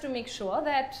that is to make sure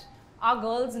that our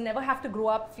girls never have to grow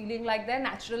up feeling like their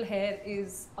natural hair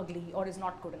is ugly or is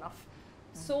not good enough.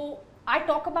 So I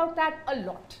talk about that a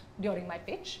lot during my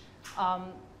pitch.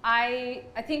 I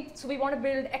think, so we want to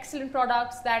build excellent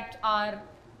products that are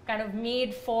kind of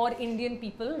made for Indian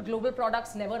people. Global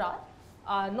products never are.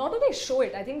 Nor do they show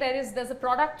it. I think there's a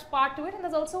product part to it, and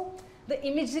there's also the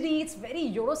imagery. It's very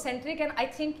Eurocentric, and I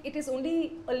think it is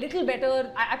only a little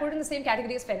better. I put it in the same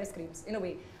category as fairness creams in a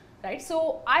way, right?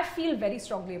 So I feel very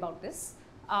strongly about this,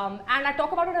 and I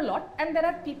talk about it a lot. And there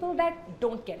are people that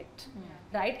don't get it,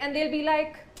 right? And they'll be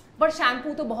like, but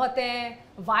shampoo to bahut hai.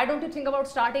 Why don't you think about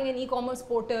starting an e-commerce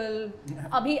portal?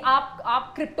 Abhi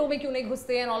aap crypto mein kyun nahi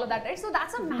ghuste and all of that, right? So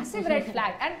that's a massive red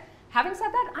flag. And having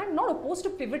said that, I'm not opposed to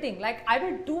pivoting. Like I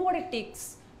will do what it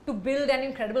takes to build an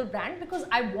incredible brand because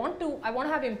I want to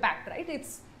have impact, right?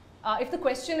 It's if the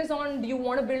question is on, do you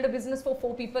want to build a business for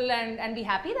 4 people and be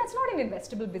happy? That's not an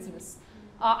investable business.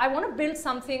 I want to build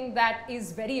something that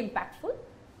is very impactful.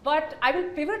 But I will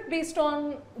pivot based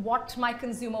on what my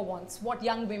consumer wants, what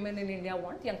young women in India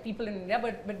want, young people in India,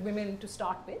 but women to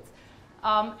start with.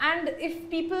 And if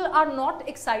people are not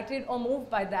excited or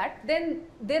moved by that, then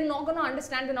they're not going to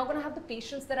understand, they're not going to have the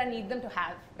patience that I need them to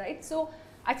have, right? So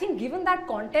I think given that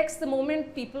context, the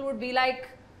moment people would be like,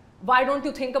 why don't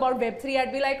you think about Web3?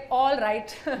 I'd be like, all right,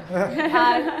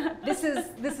 this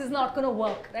is not going to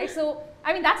work, right? So,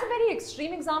 I mean, that's a very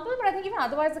extreme example, but I think even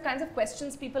otherwise, the kinds of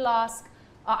questions people ask,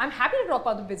 I'm happy to talk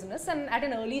about the business, and at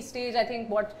an early stage, I think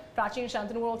what Prachi and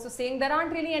Shantanu were also saying, there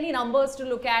aren't really any numbers to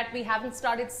look at. We haven't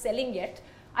started selling yet.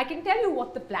 I can tell you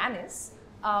what the plan is,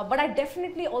 but I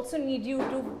definitely also need you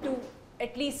to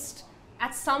at least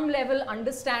at some level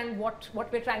understand what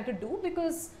we're trying to do,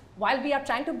 because while we are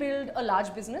trying to build a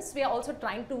large business, we are also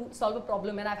trying to solve a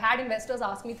problem. And I've had investors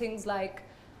ask me things like,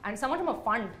 and someone from a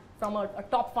fund, from a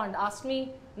top fund asked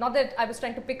me, not that I was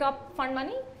trying to pick up fund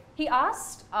money, he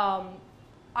asked,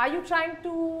 are you trying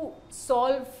to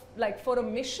solve like for a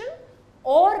mission,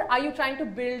 or are you trying to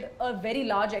build a very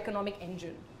large economic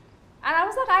engine? And I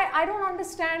was like, I don't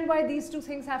understand why these two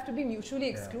things have to be mutually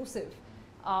exclusive.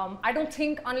 I don't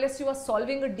think unless you are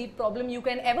solving a deep problem, you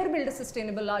can ever build a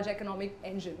sustainable large economic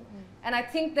engine. And I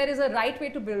think there is a right way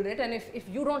to build it. And if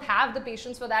you don't have the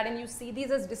patience for that and you see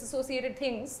these as disassociated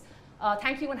things,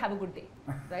 thank you and have a good day.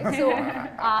 Right? So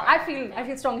I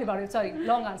feel strongly about it. Sorry,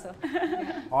 long answer.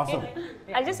 Awesome.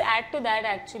 I'll just add to that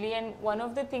actually, and one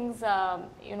of the things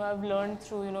I've learned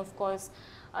through of course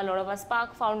a lot of our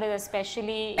Spark founders,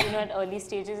 especially at early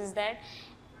stages, is that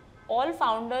all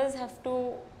founders have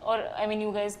to, or I mean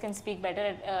you guys can speak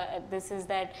better at this, is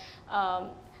that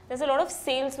there's a lot of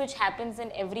sales which happens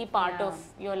in every part of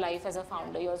your life as a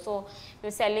founder. You're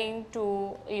selling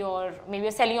to maybe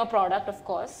you're selling your product, of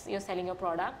course, you're selling your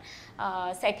product.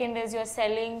 Second is you're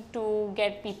selling to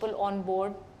get people on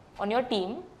board on your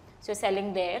team, so you're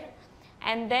selling there.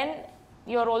 And then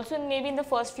you're also, maybe in the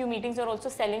first few meetings, you're also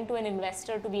selling to an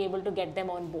investor to be able to get them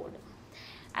on board.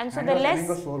 And so and the you're less...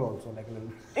 selling a soul also, like a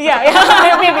little...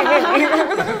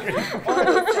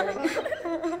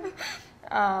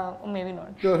 maybe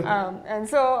not. And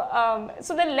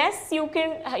so the less you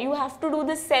have to do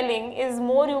the selling is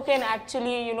more you can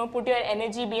actually, put your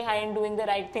energy behind doing the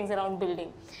right things around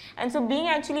building. And so being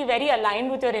actually very aligned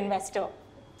with your investor.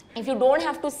 If you don't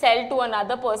have to sell to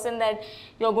another person that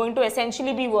you're going to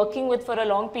essentially be working with for a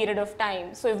long period of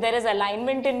time. So if there is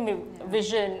alignment in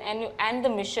vision and the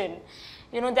mission,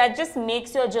 that just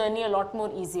makes your journey a lot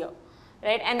more easier.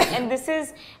 Right? And this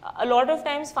is, a lot of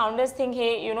times founders think,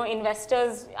 hey,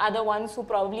 investors are the ones who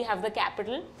probably have the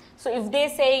capital. So if they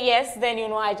say yes, then,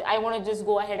 I want to just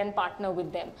go ahead and partner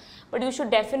with them. But you should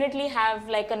definitely have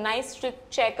like a nice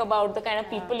strict check about the kind of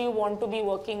people you want to be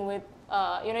working with.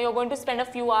 You're going to spend a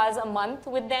few hours a month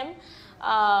with them.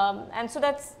 And so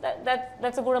that's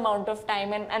a good amount of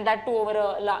time, and that too over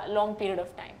a long period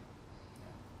of time.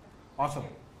 Awesome.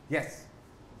 Yes.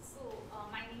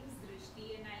 My name is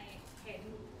Drishti and I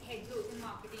head growth and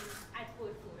marketing at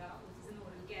Perfora, which is an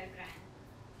oral care brand.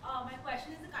 My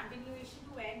question is a continuation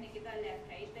to where Nikita left,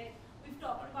 right? That we've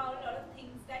talked about a lot of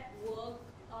things that work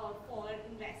for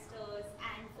investors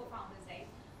and for founders, right?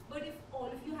 But if all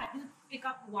of you had to pick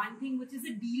up one thing which is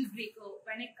a deal breaker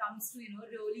when it comes to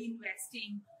really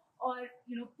investing or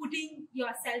putting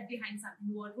yourself behind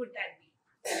something, what would that be?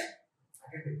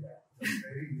 I can take that. That's a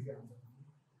very easy answer.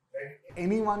 Right?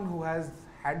 Anyone who has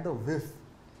had the whiff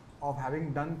of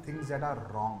having done things that are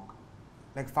wrong,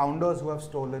 like founders who have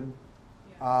stolen,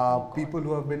 people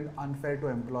who have been unfair to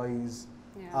employees,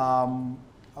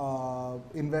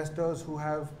 investors who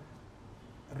have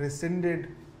rescinded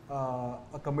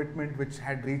a commitment which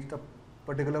had reached a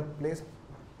particular place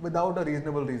without a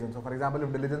reasonable reason. So for example,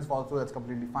 if diligence falls through, that's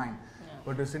completely fine,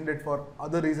 but rescinded for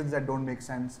other reasons that don't make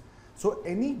sense. So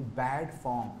any bad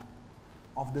form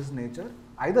of this nature,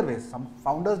 either way, some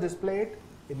founders display it,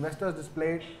 investors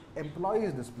display it,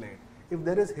 employees display it. If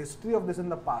there is history of this in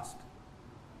the past,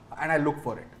 and I look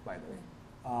for it, by the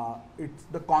way,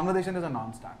 the conversation is a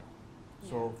non-starter.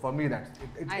 So for me, that's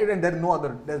it. And there's no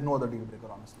other deal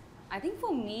breaker, honestly. I think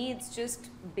for me, it's just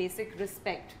basic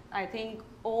respect. I think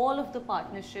all of the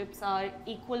partnerships are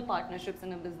equal partnerships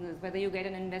in a business, whether you get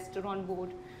an investor on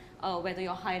board, whether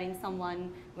you're hiring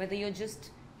someone, whether you're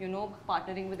just,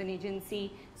 partnering with an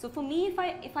agency. So for me,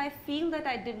 if I feel that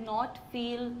I did not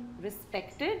feel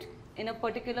respected in a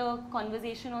particular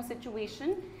conversation or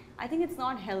situation, I think it's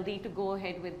not healthy to go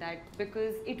ahead with that,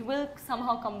 because it will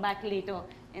somehow come back later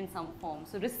in some form.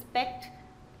 So respect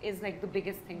is like the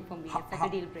biggest thing for me. It's like a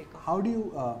deal breaker. How do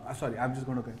you, sorry, I'm just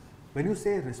going to, when you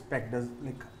say respect,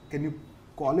 can you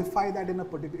qualify that in a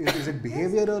particular, is it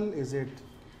behavioral, is it?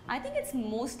 I think it's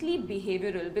mostly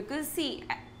behavioral, because see,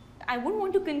 I wouldn't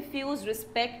want to confuse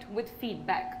respect with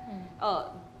feedback.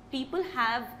 People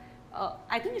have,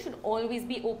 I think you should always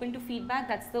be open to feedback.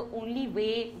 That's the only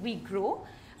way we grow.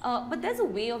 But there's a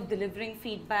way of delivering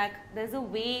feedback. There's a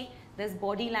way, there's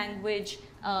body language.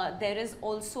 There is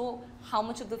also how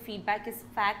much of the feedback is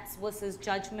facts versus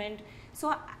judgment.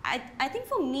 So I think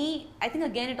for me, I think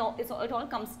again, it all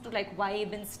comes to like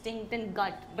vibe, instinct and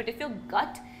gut. But if your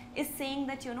gut is saying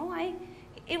that,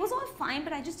 it was all fine,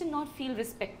 but I just did not feel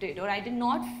respected, or I did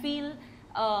not feel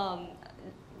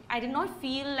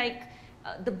like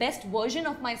the best version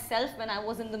of myself when I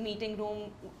was in the meeting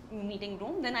room,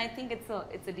 then I think it's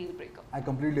a deal breaker. I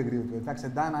completely agree with you. In fact,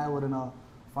 Siddha and I were in a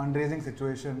fundraising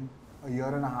situation a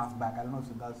year and a half back. I don't know if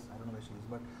Siddha's, I don't know where she is,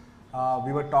 but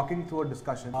we were talking through a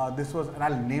discussion. This was, and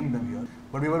I'll name them here,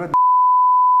 but we were with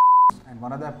and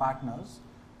one of their partners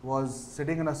was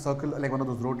sitting in a circle, like one of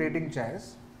those rotating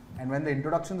chairs. And when the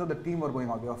introductions of the team were going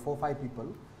on, we were 4-5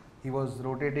 people. He was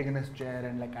rotating in his chair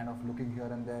and like kind of looking here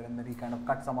and there, and then he kind of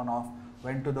cut someone off,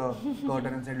 went to the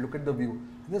curtain and said, look at the view.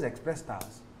 And this Express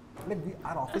stars Like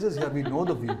our office is here, we know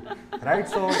the view, right?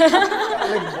 So,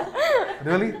 like,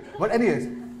 really? But anyways,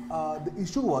 the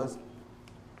issue was,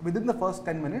 within the first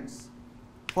 10 minutes,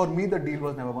 for me the deal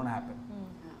was never going to happen.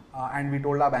 And we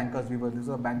told our bankers, this is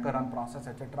a banker run process,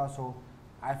 etc. So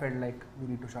I felt like we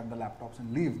need to shut the laptops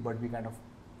and leave, but we kind of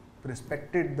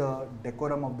respected the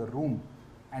decorum of the room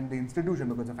and the institution,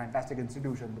 because it's a fantastic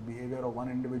institution. The behavior of one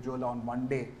individual on one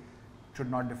day should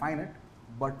not define it,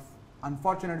 but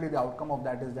unfortunately the outcome of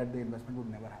that is that the investment would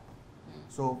never happen.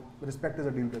 So respect is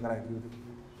a deal breaker, I agree with you.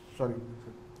 Sorry.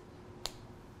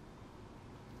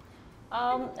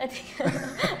 I think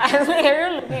I was like,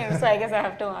 you're looking at me, so I guess I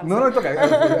have to answer. No, it's okay.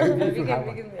 We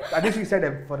I think she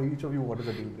said for each of you what is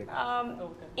a deal breaker.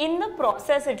 In the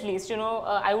process, at least,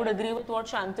 I would agree with what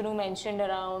Shantanu mentioned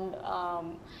around,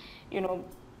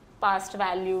 past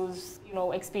values,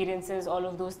 experiences, all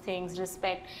of those things,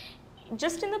 respect.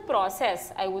 Just in the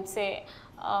process, I would say,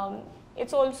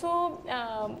 it's also,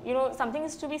 something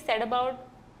is to be said about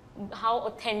how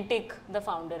authentic the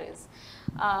founder is.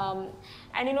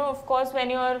 And of course, when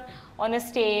you're on a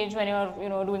stage, when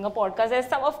you're doing a podcast, there's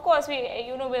some, of course,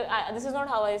 this is not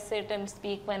how I sit and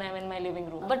speak when I'm in my living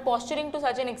room. But posturing to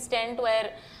such an extent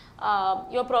where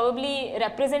you're probably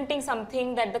representing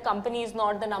something that the company is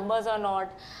not, the numbers are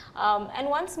not. And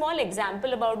one small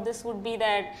example about this would be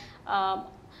that,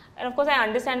 and of course I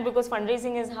understand because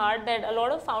fundraising is hard, that a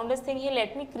lot of founders think, hey,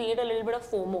 let me create a little bit of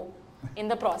FOMO in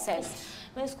the process.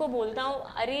 मैं उसको बोलता हूँ,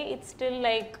 अरे it's still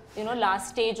like last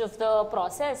stage of the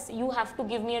process. You have to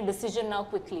give me a decision now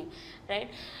quickly, right?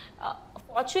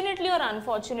 Fortunately or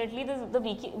unfortunately, the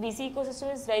VC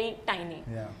ecosystem is very tiny.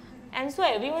 Yeah. And so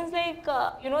everyone's like,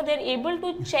 they're able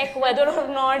to check whether or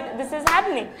not this is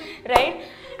happening, right?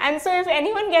 And so if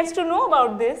anyone gets to know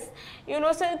about this,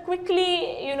 so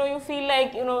quickly, you feel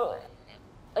like,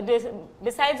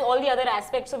 besides all the other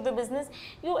aspects of the business,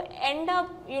 you end up,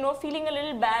 feeling a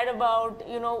little bad about,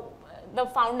 the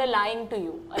founder lying to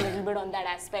you a little bit on that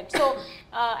aspect. So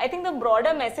I think the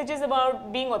broader message is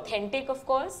about being authentic, of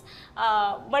course,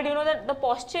 but the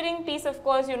posturing piece, of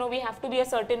course, we have to be a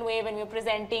certain way when we're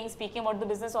presenting, speaking about the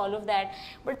business, all of that,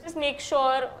 but just make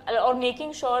sure, or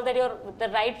making sure that you're the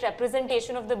right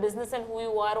representation of the business and who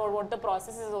you are or what the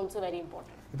process is also very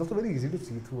important. It's also very easy to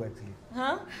see through, actually.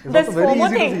 Huh? It's also very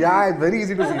easy to see. Yeah, it's very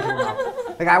easy to see through now.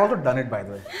 Like, I've also done it, by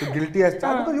the way. So guilty as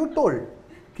charged, because you told.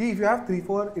 If you have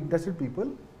 3-4 interested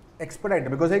people, expedite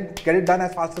it, because hey, get it done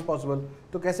as fast as possible.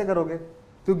 So kaise karoge?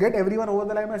 To get everyone over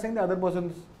the line by saying the other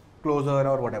person's closer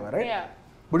or whatever, right? Yeah.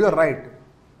 But you're right.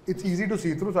 It's easy to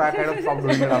see through, so I kind of stopped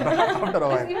doing it after a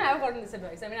while. Even I have gotten this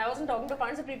advice. I mean, I wasn't talking to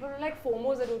funds, so people were like,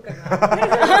 FOMO zarur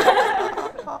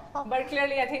karna. But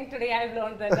clearly, I think today I've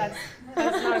learned that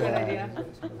that's not a good idea.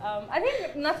 I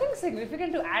think nothing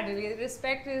significant to add, really.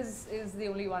 Respect is the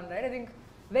only one, right? I think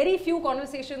very few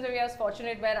conversations where I was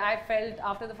fortunate where I felt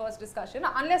after the first discussion,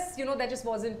 unless, there just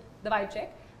wasn't the vibe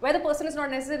check, where the person is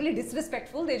not necessarily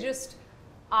disrespectful, they just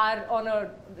are on a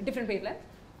different wavelength,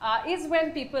 is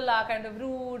when people are kind of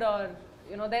rude or,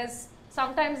 there's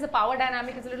sometimes the power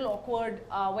dynamic is a little awkward,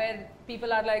 where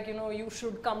people are like, you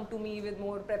should come to me with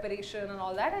more preparation and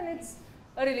all that, and it's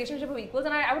a relationship of equals.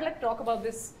 And I would like to talk about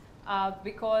this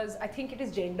because I think it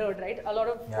is gendered, right? A lot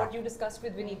of what you discussed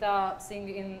with Vinita Singh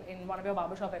in one of your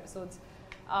Barbershop episodes.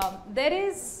 There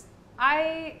is,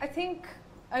 I think,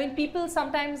 people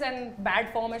sometimes, and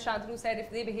bad form, as Shantanu said, if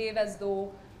they behave as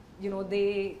though,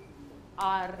 they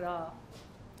are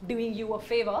doing you a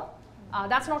favor,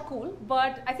 that's not cool.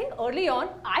 But I think early on,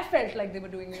 I felt like they were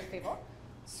doing me a favor.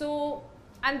 So,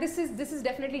 and this is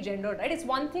definitely gendered, right? It's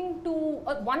one thing to,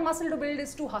 one muscle to build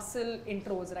is to hustle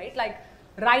intros, right? Like,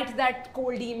 write that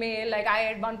cold email. Like I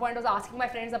at one point was asking my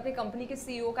friends, अपनी company के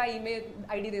CEO का email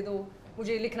ID दे दो,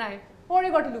 मुझे लिखना है. What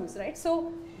you got to lose, right?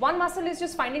 So one muscle is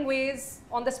just finding ways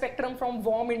on the spectrum from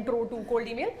warm intro to cold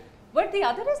email, but the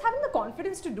other is having the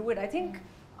confidence to do it. I think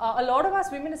a lot of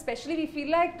us women, especially, we feel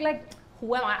like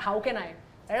who am I? How can I?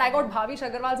 Right? I got Bhavish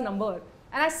Agarwal's number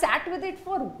and I sat with it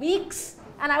for weeks.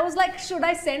 And I was like, should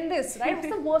I send this? Right? What's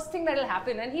the worst thing that will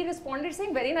happen? And he responded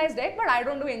saying, very nice deck, but I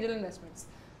don't do angel investments.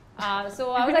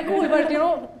 So I was like, cool, but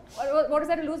what is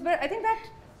that to lose? But I think that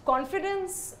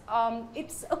confidence,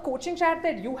 it's a coaching chat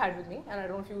that you had with me, and I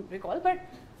don't know if you recall, but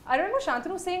I remember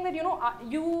Shantanu saying that,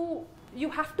 you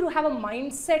have to have a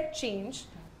mindset change.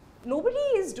 Nobody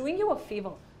is doing you a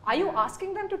favor. Are you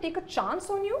asking them to take a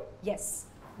chance on you? Yes.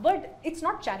 But it's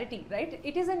not charity, right?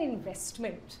 It is an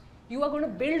investment. You are going to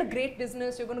build a great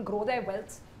business, you're going to grow their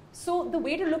wealth. So the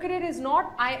way to look at it is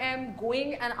not I am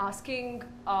going and asking,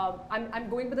 I'm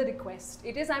going with a request.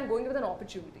 It is I'm going with an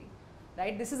opportunity,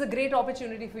 right? This is a great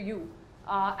opportunity for you.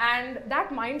 And that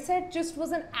mindset just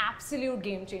was an absolute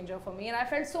game changer for me. And I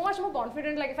felt so much more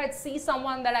confident, like if I'd see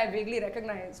someone that I vaguely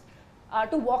recognized,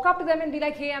 to walk up to them and be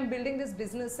like, hey, I'm building this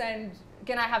business and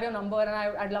can I have your number and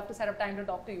I'd love to set up time to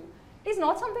talk to you. It's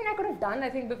not something I could have done, I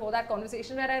think, before that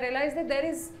conversation, where I realized that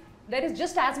there is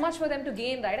just as much for them to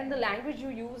gain, right? And the language you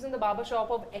use in the barbershop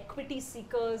of equity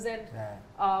seekers and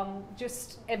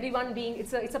just everyone being,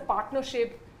 it's a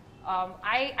partnership.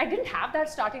 I didn't have that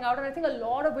starting out, and I think a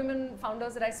lot of women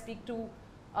founders that I speak to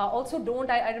also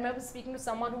don't. I remember speaking to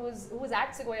someone who was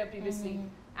at Sequoia previously,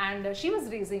 and she was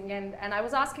raising, and I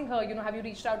was asking her, you know, have you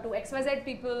reached out to XYZ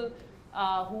people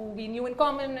who we knew in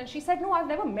common? And she said, no, I've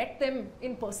never met them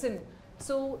in person.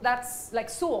 So that's like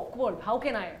so awkward. How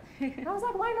can I? And I was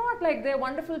like, why not? Like, they're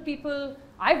wonderful people.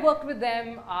 I've worked with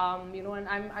them, you know, and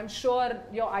I'm sure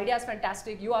your idea is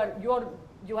fantastic. You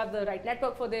have the right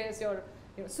network for this. You're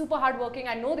super hardworking.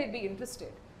 I know they'd be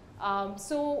interested.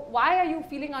 So why are you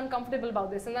feeling uncomfortable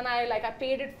about this? And then I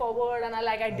paid it forward, and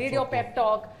I did your pep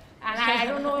talk, and I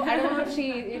don't know if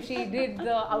she did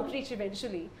the outreach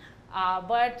eventually.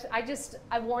 But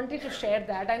I wanted to share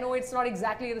that. I know it's not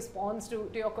exactly a response to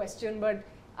your question, but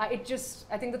I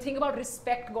think the thing about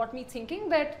respect got me thinking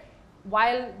that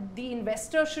while the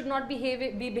investor should not be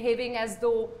behaving as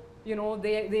though, you know,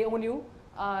 they own you,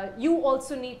 you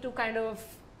also need to kind of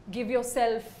give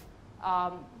yourself,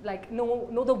 like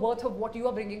know the worth of what you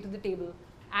are bringing to the table,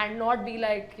 and not be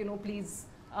like, you know, please,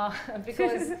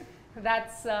 because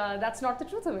that's not the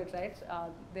truth of it, right?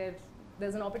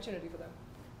 There's an opportunity for them.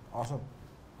 Awesome.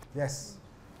 Yes.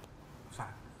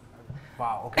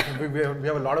 Wow. Okay. So we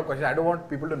have a lot of questions. I don't want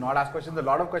people to not ask questions. A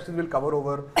lot of questions we'll cover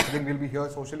over. I think we'll be here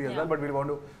socially as well, but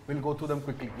we'll go through them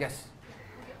quickly. Yes.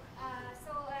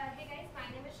 Hey guys, my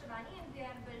name is Shivani, and we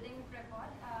are building Prepol,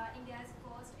 India's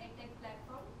first edtech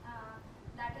platform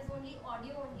that is only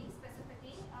audio only,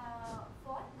 specifically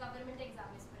for government exam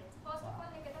aspirants. First of all,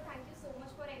 Nikita, thank you so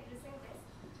much for addressing this.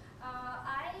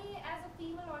 I, as a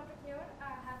female entrepreneur,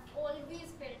 have always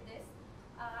felt this.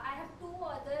 I have two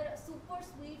other super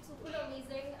sweet, super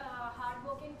amazing,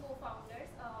 hardworking co-founders,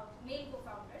 male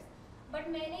co-founders. But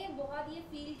मैंने बहुत ये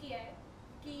feel किया है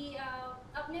कि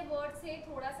अपने word से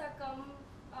थोड़ा सा कम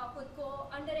खुद को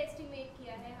underestimate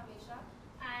किया है हमेशा.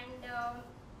 And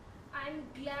I'm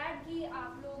glad कि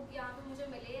आप लोग यहाँ पे मुझे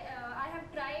मिले. I have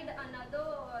tried another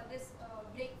this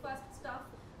breakfast stuff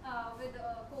with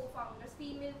co-founders,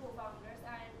 female co-founders,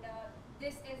 and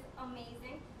this is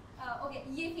amazing. Okay,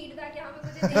 ये feedback यहाँ पे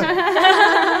मुझे this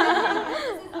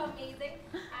is amazing,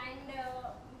 and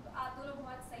आप दोनों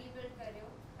बहुत सही build कर रहे हो.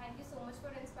 Thank you so much for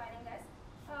inspiring us.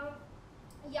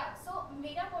 Yeah, so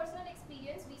मेरा personal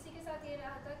experience VC के साथ ये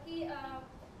रहा था कि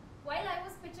while I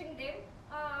was pitching them,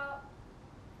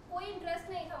 कोई interest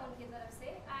नहीं था उनकी तरफ से,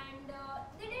 and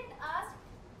they didn't ask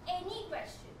any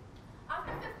question.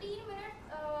 After 15 minutes,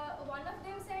 one of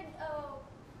them said,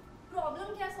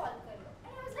 problem क्या solve कर लो?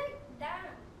 And I was like,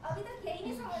 damn. अभी तक यही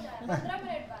नहीं समझ आया 15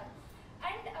 मिनट बाद.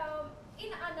 And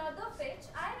in another pitch,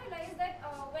 I realized that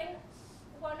when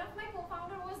one of my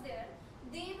co-founder was there,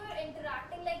 they were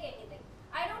interacting like anything.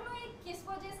 I don't know ये किस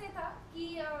वजह से था कि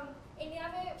इंडिया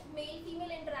में मेल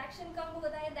फीमेल इंटरेक्शन कम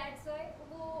होता है, that's why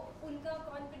वो उनका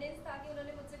कॉन्फिडेंस था कि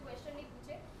उन्होंने मुझसे क्वेश्चन नहीं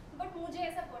पूछे, बट मुझे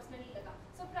ऐसा पर्सनली लगा.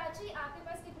 सो प्राची, आपके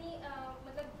पास कितनी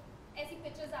मतलब ऐसी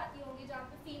पिचेस आती होंगी जहाँ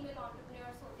पे फीमेल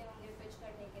एंटरप्रेन्योर्स होते होंगे पिच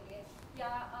करने के लिए,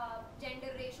 या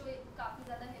जेंडर रेशो काफ़ी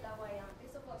ज़्यादा हिला हुआ है यहाँ पे.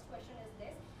 So first question is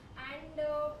this, and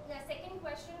second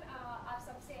question आप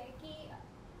सबसे है कि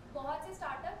बहुत से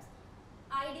स्टार्टअप्स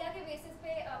आइडिया के बेसिस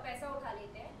पे पैसा उठा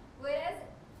लेते हैं, whereas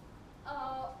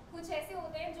कुछ ऐसे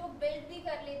होते हैं जो बिल्ड भी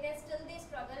कर लेते हैं, still they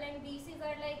struggle, and VCs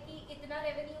are like कि इतना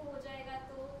रेवेन्यू हो जाएगा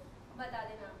तो बता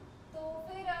देना. तो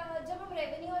फिर जब हम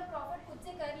रेवेन्यू और प्रॉफिट खुद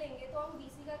से कर लेंगे तो हम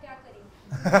VC का क्या करेंगे?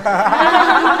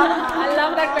 I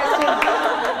love that question.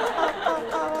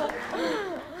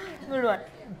 Good one.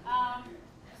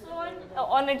 So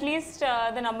on at least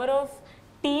the number of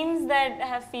teams that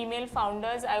have female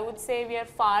founders, I would say we are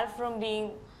far from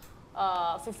being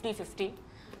 50-50.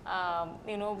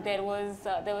 You know, there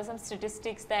were some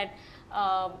statistics that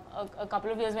a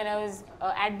couple of years when I was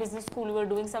at business school, we were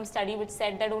doing some study which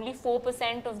said that only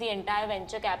 4% of the entire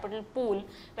venture capital pool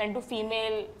went to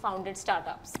female founded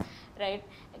startups, right?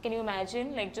 Can you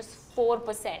imagine, like just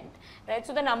 4%, right?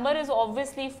 So the number is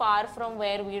obviously far from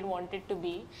where we'd want it to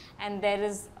be, and there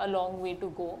is a long way to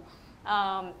go.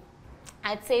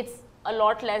 I'd say it's a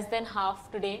lot less than half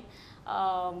today.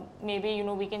 maybe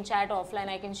we can chat offline.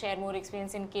 I can share more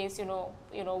experience in case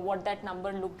what that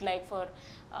number looked like for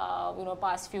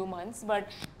past few months. But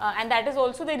and that is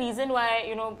also the reason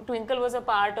why Twinkle was a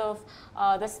part of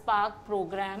the Spark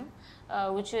program,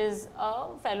 which is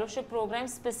a fellowship program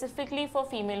specifically for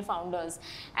female founders.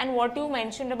 And what you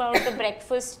mentioned about the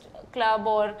breakfast club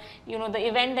or the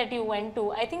event that you went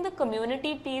to, I think the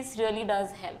community piece really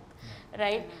does help,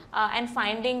 right? And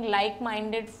finding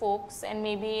like-minded folks, and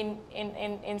maybe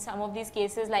in some of these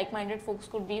cases like-minded folks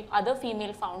could be other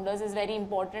female founders, is very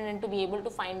important, and to be able to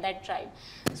find that tribe.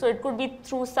 So it could be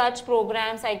through such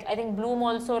programs. I think Bloom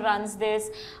also runs this,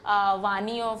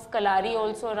 Vani of Kalari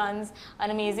also runs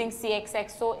an amazing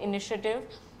CXXO initiative.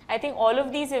 I think all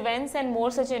of these events and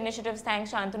more such initiatives,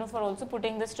 thanks Shantanu for also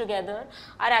putting this together,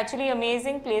 are actually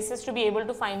amazing places to be able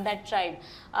to find that tribe.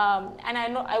 And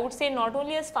I would say not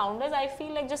only as founders, I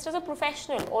feel like just as a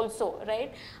professional also,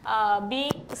 right?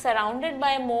 Being surrounded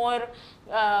by more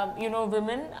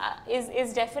women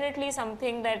is definitely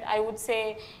something that I would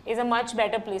say is a much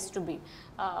better place to be.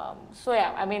 So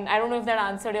yeah, I mean, I don't know if that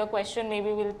answered your question.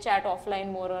 Maybe we'll chat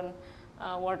offline more on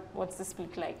what's the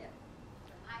split like.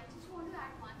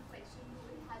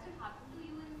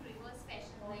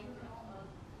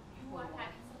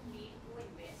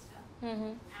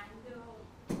 And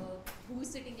who is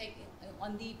sitting like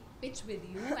on the pitch with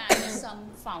you, and some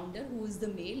founder who is the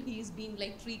male, he is being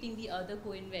like treating the other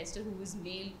co-investor who is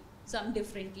male some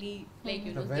differently, like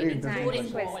getting more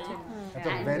involved. That's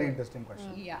a very interesting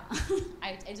question. Yeah,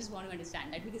 I just want to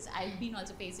understand that, because I've been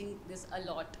also facing this a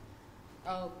lot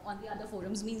on the other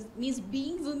forums. Means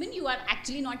being women, you are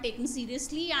actually not taken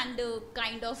seriously, and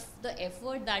kind of the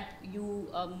effort that you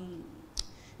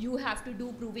have to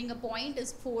do proving a point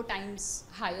is 4 times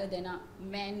higher than a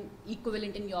man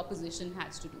equivalent in your position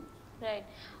has to do. Right.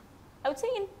 I would say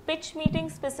in pitch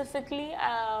meetings specifically,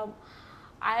 I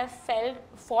have felt,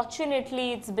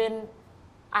 fortunately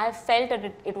I have felt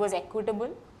that it was equitable.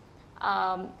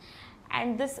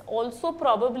 And this also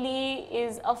probably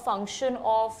is a function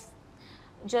of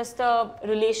just the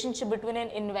relationship between an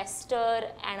investor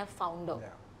and a founder,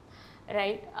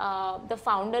 right? The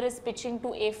founder is pitching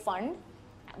to a fund,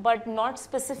 but not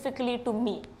specifically to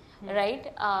me,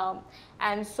 right?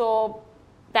 And so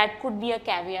that could be a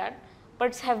caveat,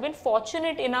 but have been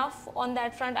fortunate enough on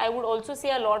that front. I would also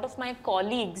say a lot of my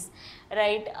colleagues,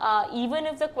 right, even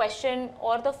if the question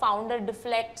or the founder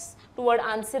deflects toward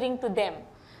answering to them,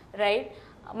 right,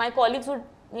 my colleagues would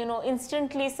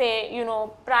instantly say,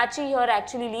 Prachi here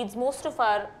actually leads most of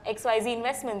our XYZ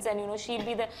investments, and she'll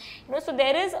be the, so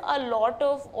there is a lot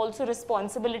of also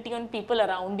responsibility on people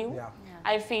around you.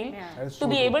 I feel, to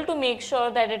be able to make sure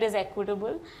that it is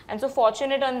equitable. And so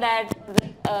fortunate on that,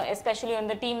 especially on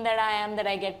the team that I am, that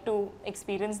I get to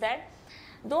experience that.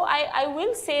 Though I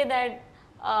will say that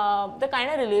the kind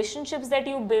of relationships that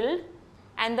you build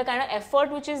and the kind of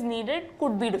effort which is needed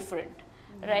could be different,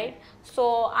 right?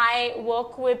 So I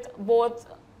work with both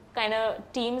kind of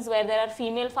teams where there are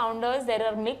female founders, there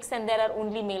are mixed, and there are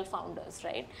only male founders,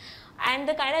 right? And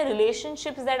the kind of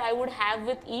relationships that I would have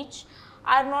with each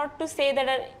are not to say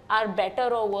that are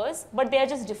better or worse, but they are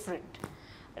just different,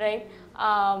 right?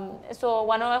 So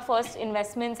one of our first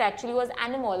investments actually was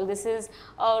Animal. This is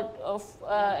both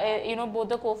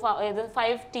the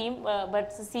 5 team,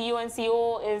 but the CEO and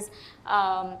CEO is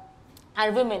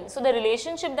are women. So the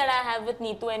relationship that I have with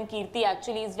Neetu and Kirti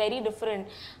actually is very different,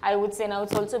 I would say. Now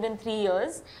it's also been 3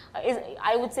 years.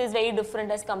 I would say is very different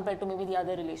as compared to maybe the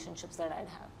other relationships that I'd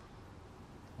have.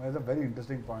 That's a very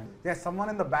interesting point. Yes, someone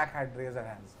in the back had raised their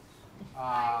hands.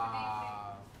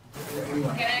 Hi,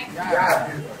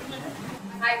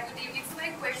 good evening. So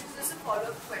my question is just a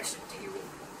follow-up question to you.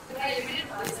 The limited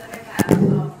knowledge that I have,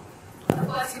 of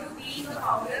course, being a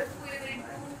founder who is into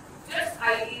just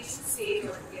ideation stage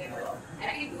altogether,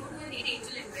 and you go to an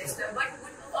angel investor, but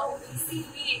would a VC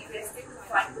be interested to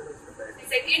fund?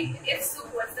 Second, if so,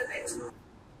 what's the benchmark?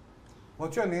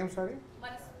 What's your name, sorry?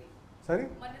 Manasvi. Sorry?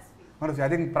 Manasvi. Manasvi. I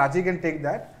think Prachi can take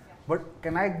that. But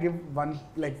can I give one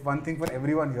thing for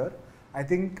everyone here? I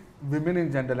think women in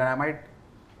general, and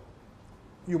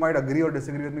you might agree or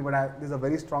disagree with me, but there's a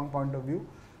very strong point of view.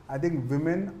 I think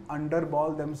women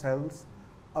underball themselves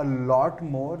a lot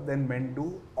more than men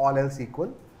do, all else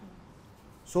equal.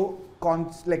 So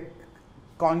consciously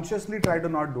try to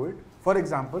not do it. For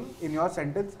example, in your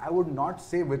sentence, I would not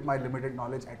say with my limited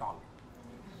knowledge at all.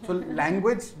 So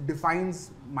language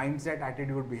defines mindset,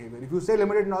 attitude, behavior. If you say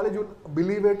limited knowledge, you'll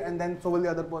believe it, and then so will the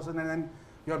other person, and then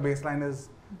your baseline is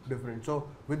different. So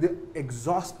with the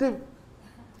exhaustive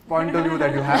point of view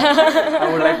that you have,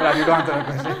 I would like Prachi to answer the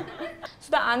question.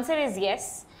 So the answer is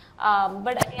yes.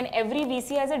 But again, every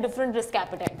VC has a different risk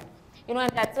appetite. You know,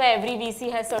 and that's why every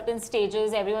VC has certain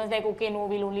stages. Everyone's like, okay, no,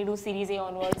 we'll only do Series A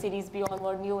onward, Series B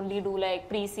onward, we only do like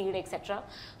pre-seed, etc.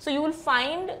 So you will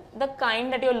find the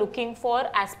kind that you're looking for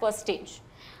as per stage.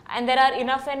 And there are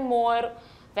enough and more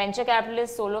venture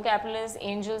capitalists, solo capitalists,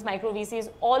 angels, micro VCs,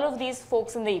 all of these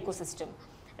folks in the ecosystem,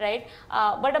 right?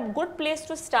 But a good place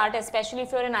to start, especially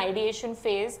if you're in ideation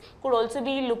phase, could also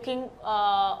be looking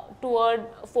toward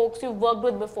folks you've worked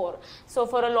with before. So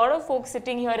for a lot of folks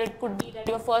sitting here, it could be that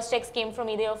your first checks came from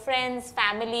either your friends,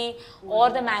 family, or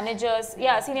the managers,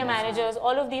 senior managers,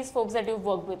 all of these folks that you've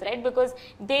worked with, right? Because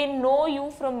they know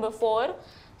you from before.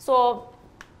 So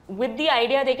with the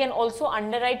idea, they can also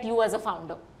underwrite you as a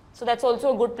founder. So that's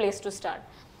also a good place to start.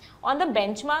 On the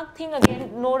benchmark thing,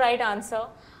 again, no right answer.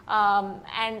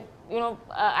 And you know,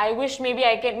 I wish maybe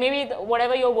I can,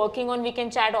 whatever you're working on, we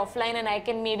can chat offline and I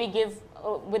can maybe give,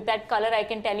 with that color, I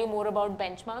can tell you more about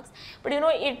benchmarks. But you know,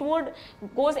 it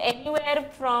goes anywhere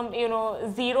from, you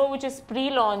know, 0, which is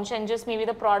pre-launch and just maybe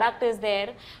the product is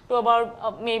there, to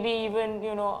about maybe even,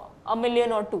 you know, 1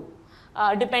 million or 2,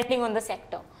 depending on the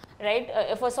sector. Right?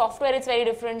 For software, it's very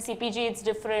different. CPG, it's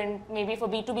different. Maybe for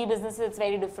B2B businesses, it's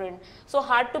very different. So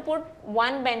hard to put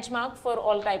one benchmark for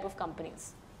all type of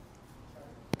companies.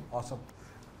 Awesome.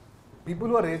 People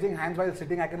who are raising hands while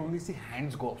sitting, I can only see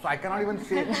hands go. So I cannot even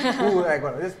say who I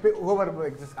got. Just whoever,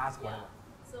 just ask whatever.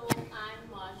 So I'm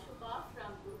Shubha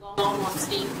from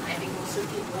Moxie. I think most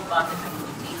of you know about the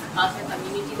community. A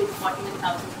community with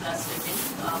 41,000 plus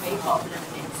women, very popular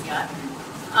in NCR.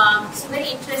 So very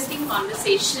interesting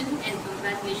conversation and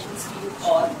congratulations to you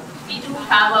all. We do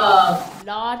have a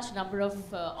large number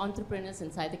of entrepreneurs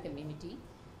inside the community.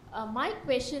 My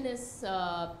question is,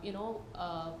 you know,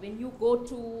 when you go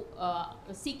to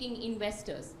seeking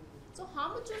investors, so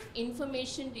how much of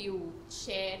information do you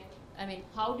share? I mean,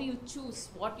 how do you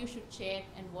choose what you should share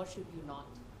and what should you not?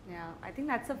 Yeah, I think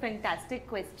that's a fantastic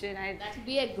question. That would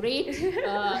be a great you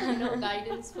know,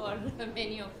 guidance for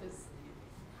many of us.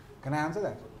 Can I answer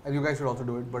that? And you guys should also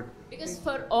do it, but... Because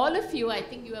for all of you, I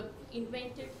think you have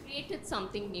created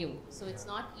something new. So it's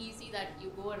not easy that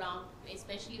you go around,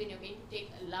 especially when you're going to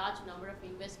take a large number of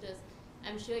investors.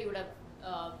 I'm sure you would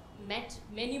have met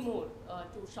many more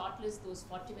to shortlist those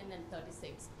 41 and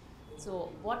 36.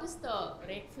 So what is the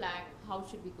red flag? How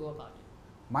should we go about it?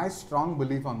 My strong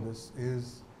belief on this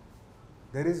is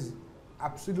there is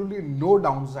absolutely no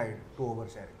downside to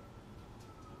oversharing.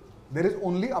 There is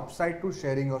only upside to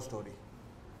sharing your story.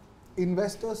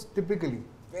 Investors typically,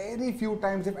 very few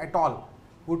times if at all,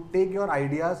 would take your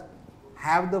ideas,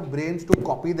 have the brains to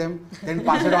copy them, then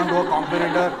pass it on to a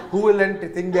competitor who will then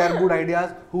think they are good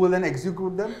ideas, who will then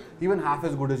execute them even half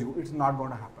as good as you. It's not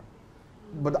going to happen.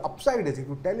 But the upside is if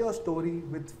you tell your story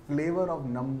with flavor of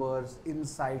numbers,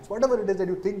 insights, whatever it is that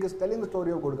you think is telling the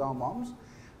story of Gurgaon moms,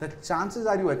 the chances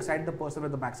are you excite the person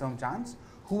with the maximum chance,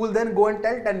 who will then go and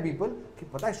tell 10 people,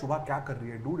 "Pata hai Shubha kya kar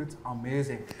rahi hai? Dude, it's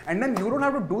amazing." And then you don't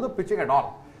have to do the pitching at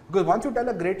all. Because once you tell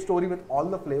a great story with all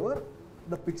the flavor,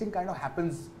 the pitching kind of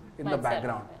happens in the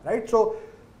background, right? So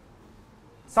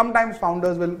sometimes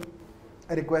founders will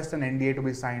request an NDA to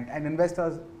be signed, and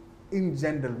investors in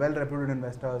general, well-reputed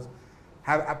investors,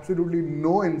 have absolutely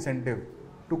no incentive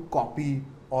to copy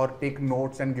or take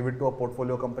notes and give it to a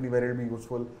portfolio company where it will be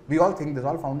useful. We all think this,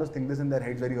 all founders think this in their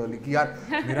heads very early. Ki yaar,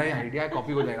 mera ye idea hai,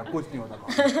 copy ho jayega, kuch nahi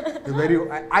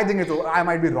hota. I think I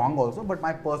might be wrong also, but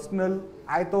my personal,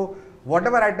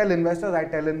 whatever I tell investors, I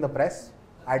tell in the press,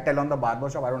 I tell on the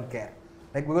barbershop, I don't care.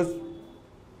 Like, because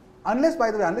unless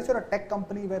you're a tech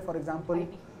company where, for example,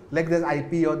 like there's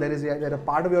IP or there's a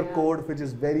part of your code which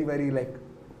is very, very like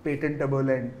patentable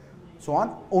and so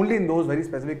on, only in those very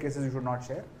specific cases you should not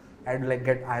share. I'd like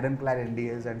get ironclad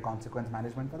NDAs and consequence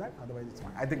management for that. Otherwise, it's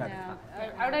fine. I think that's fine.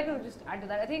 I would like to just add to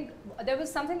that. I think there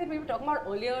was something that we were talking about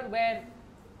earlier where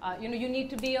you know, you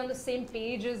need to be on the same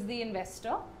page as the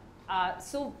investor.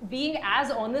 So being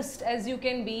as honest as you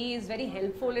can be is very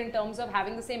helpful in terms of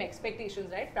having the same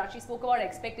expectations, right? Prachi spoke about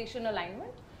expectation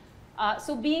alignment.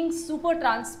 So being super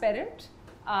transparent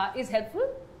is helpful.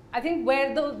 I think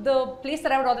where the place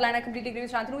that I would draw the line, I completely agree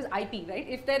with Shantanu, is IP, right?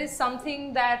 If there is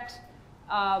something that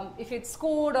if it's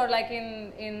code or like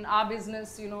in our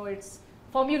business, you know, it's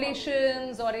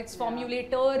formulations or it's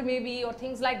formulator maybe or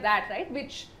things like that, right?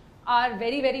 Which are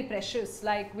very, very precious,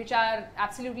 like which are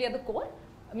absolutely at the core.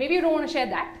 Maybe you don't want to share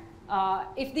that.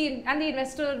 The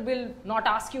investor will not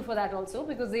ask you for that also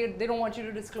because they don't want you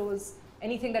to disclose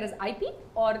anything that is IP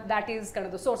or that is kind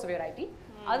of the source of your IP.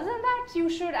 Other than that, you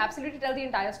should absolutely tell the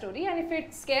entire story, and if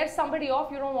it scares somebody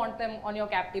off, you don't want them on your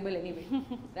cap table anyway,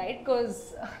 right?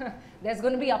 Because there's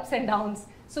going to be ups and downs.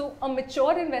 So a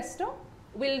mature investor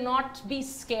will not be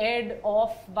scared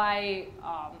off by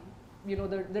you know,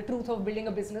 the truth of building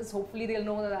a business. Hopefully they'll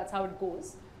know that that's how it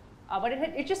goes. But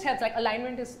it just helps, like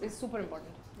alignment is super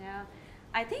important. Yeah,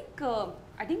 I think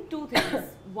two things.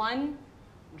 One,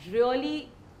 really,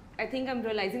 I think I'm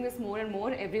realizing this more and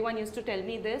more. Everyone used to tell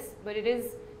me this, but it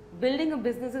is, building a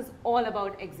business is all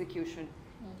about execution.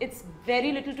 It's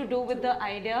very little to do with the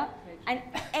idea and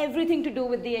everything to do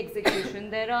with the execution.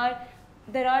 There are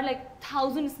like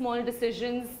 1,000 small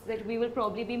decisions that we will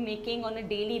probably be making on a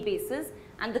daily basis,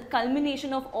 and the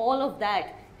culmination of all of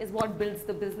that is what builds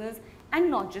the business,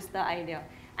 and not just the idea.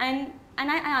 And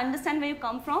I understand where you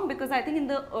come from, because I think in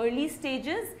the early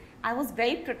stages I was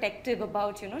very protective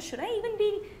about, you know, should I even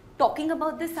be talking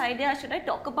about this idea? Should I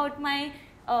talk about my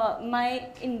my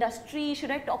industry?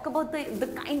 Should I talk about the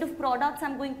kind of products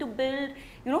I'm going to build?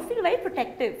 You know, feel very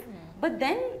protective. But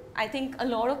then I think a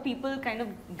lot of people kind of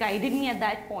guided me at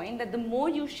that point, that the more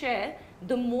you share,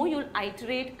 the more you'll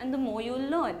iterate and the more you'll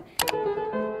learn.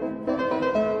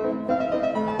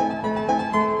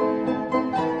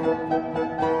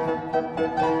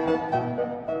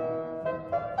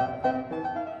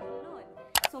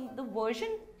 So the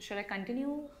version, should I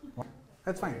continue?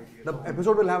 That's fine. The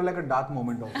episode will have like a dark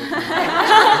moment of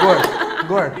it.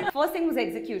 Go ahead. First thing was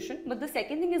execution, but the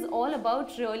second thing is all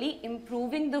about really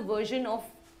improving the version of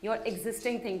your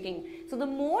existing thinking. So the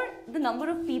number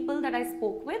of people that I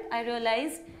spoke with, I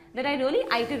realized that I really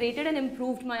iterated and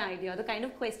improved my idea. The kind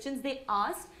of questions they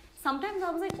asked, sometimes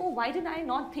I was like, oh, why did I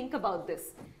not think about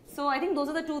this? So I think those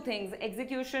are the two things.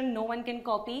 Execution, no one can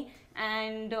copy,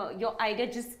 and your idea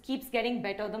just keeps getting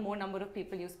better the more number of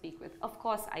people you speak with. Of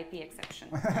course, IP exception.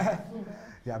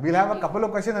 Yeah, we'll have a couple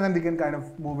of questions and then we can kind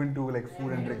of move into like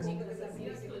food and drinks.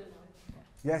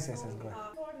 Yes, go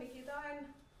ahead. For Nikita and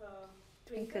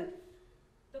Twinkle,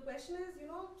 the question is, you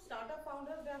know, startup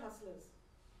founders, they're hustlers.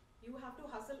 You have to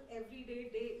hustle every day,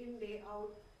 day in, day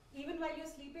out. Even while you're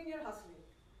sleeping, you're hustling.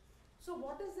 So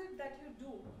what is it that you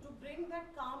do to bring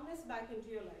that calmness back into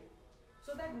your life,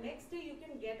 so that next day you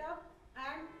can get up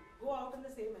and go out in the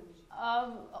same energy?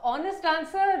 Honest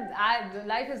answer,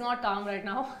 life is not calm right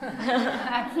now.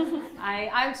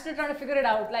 I'm still trying to figure it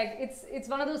out. Like it's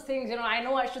one of those things, you know, I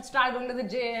know I should start going to the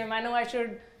gym, I know I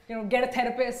should, you know, get a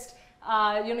therapist.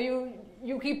 You know,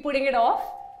 you keep putting it off.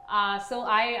 So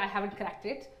I haven't cracked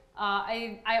it.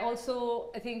 I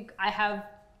also, I think I have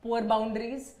poor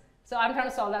boundaries. So I'm trying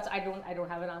to solve that. So I don't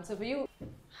have an answer for you.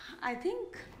 I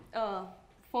think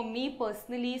for me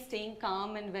personally, staying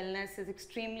calm and wellness is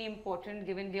extremely important,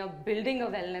 given we are building a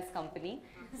wellness company.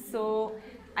 So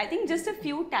I think just a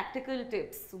few tactical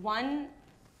tips. One,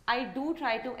 I do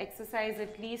try to exercise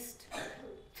at least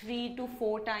 3 to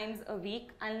 4 times a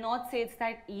week. I'll not say it's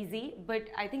that easy, but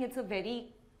I think it's a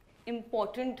very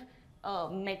important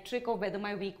metric of whether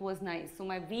my week was nice. So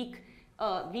my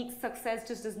week's success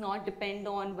just does not depend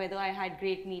on whether I had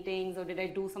great meetings or did I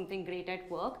do something great at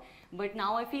work. But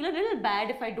now I feel a little bad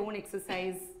if I don't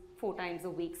exercise 4 times a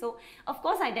week. So of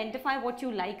course identify what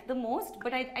you like the most,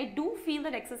 but I do feel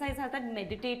that exercise has that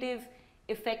meditative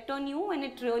effect on you, and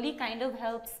it really kind of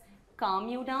helps calm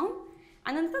you down.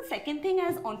 And then the second thing,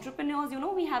 as entrepreneurs, you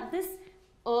know, we have this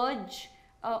urge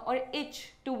or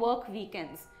itch to work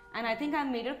weekends. And I think I've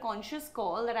made a conscious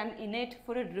call that I'm in it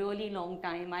for a really long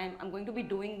time. I'm going to be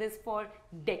doing this for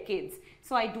decades.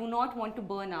 So I do not want to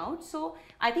burn out. So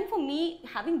I think for me,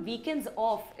 having weekends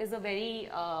off is a very,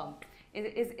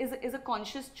 is a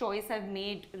conscious choice I've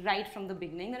made right from the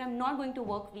beginning, that I'm not going to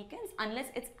work weekends unless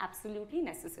it's absolutely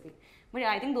necessary. But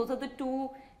yeah, I think those are the two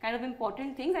kind of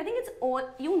important things. I think it's all,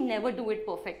 you never do it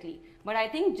perfectly. But I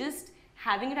think just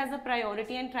having it as a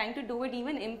priority and trying to do it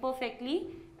even imperfectly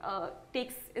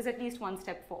is at least one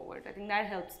step forward. I think that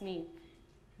helps me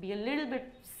be a little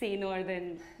bit saner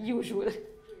than usual.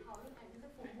 How to handle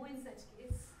the FOMO in such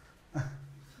case?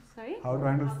 Sorry? How to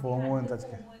handle FOMO in such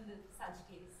case?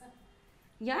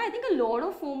 Yeah, I think a lot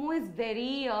of FOMO is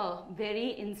very,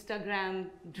 very Instagram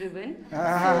driven.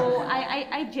 So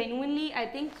I genuinely, I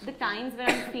think the times where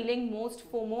I'm feeling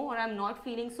most FOMO or I'm not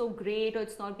feeling so great or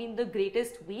it's not been the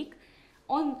greatest week,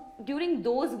 during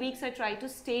those weeks I try to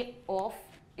stay off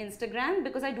Instagram,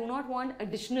 because I do not want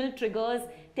additional triggers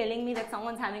telling me that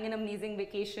someone's having an amazing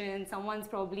vacation, someone's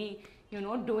probably, you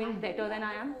know, doing better than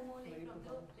I am. From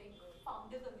the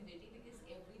founder community, because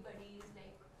everybody is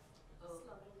like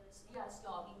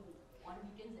slogging on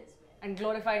weekends as well. And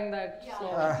glorifying that. Yeah,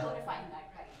 glorifying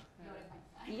that, right? Glorifying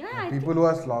that. Yeah, people who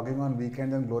are slogging on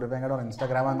weekends and glorifying it on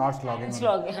Instagram are not slogging.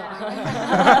 Slogging.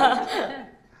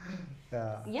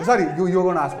 Yeah. Sorry, you were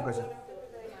going to ask a question.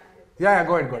 Yeah,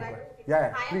 go ahead.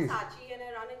 Yeah, Hi, please. I'm Sachi and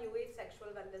I run a new age sexual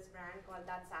wellness brand called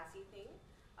That Sassy Thing.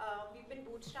 We've been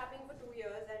bootstrapping for 2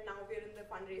 years and now we're in the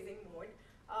fundraising mode.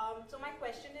 So my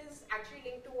question is actually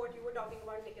linked to what you were talking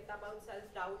about, Nikita, about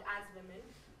self-doubt as women.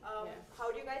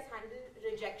 How do you guys handle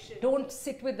rejection? Don't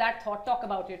sit with that thought, talk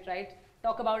about it, right?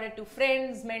 Talk about it to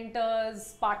friends,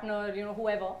 mentors, partner, you know,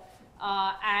 whoever.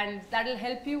 And that'll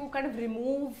help you kind of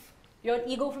remove your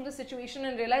ego from the situation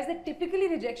and realize that typically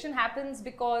rejection happens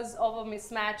because of a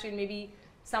mismatch in maybe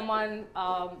someone,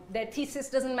 their thesis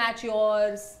doesn't match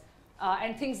yours,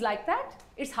 and things like that.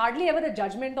 It's hardly ever a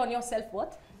judgment on your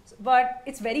self-worth, but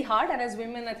it's very hard, and as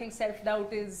women, I think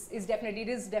self-doubt is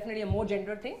definitely a more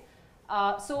gendered thing.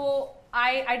 So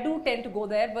I do tend to go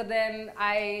there, but then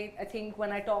I think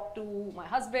when I talk to my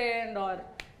husband or,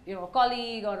 you know, a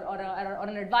colleague or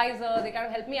an advisor, they kind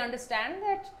of help me understand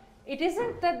that it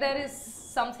isn't that there is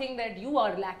something that you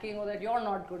are lacking or that you're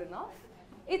not good enough.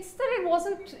 It's that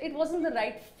it wasn't the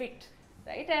right fit,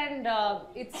 right? And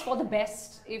it's for the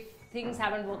best if things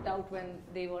haven't worked out when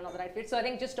they were not the right fit. So I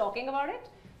think just talking about it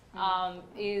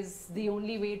is the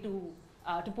only way to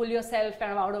pull yourself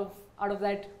kind of out of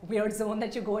that weird zone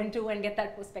that you go into and get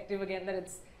that perspective again that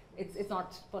it's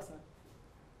not personal.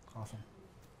 Awesome.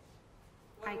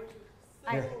 I think.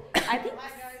 Hi guys, I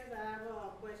have a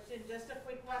question, just a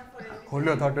quick one for everyone. Hold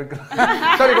your thought.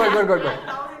 Sorry, go ahead.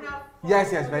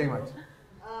 Yes, very much.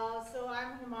 So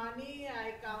I'm Himani.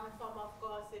 I come from, of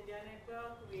course, India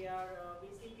Network. We are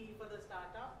VCP for the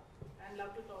startup, and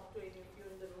love to talk to any of you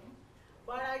in the room.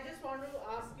 But I just want to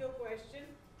ask you a question.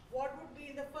 What would be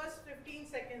in the first 15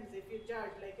 seconds if you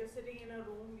judge, like you're sitting in a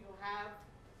room, you have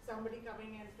somebody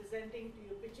coming and presenting to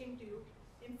you, pitching to you.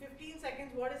 In 15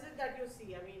 seconds, what is it that you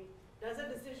see? I mean, does a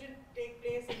decision take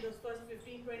place in those first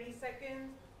 15, 20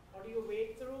 seconds? Or do you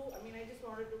wait through? I mean, I just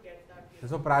wanted to get that.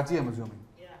 So Prachi, I'm assuming.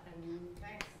 Yeah.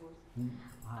 Thanks.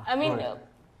 I mean,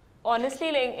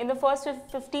 honestly, like in the first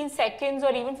 15 seconds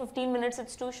or even 15 minutes,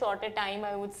 it's too short a time,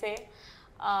 I would say,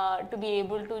 to be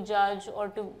able to judge or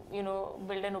to, you know,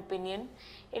 build an opinion.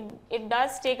 It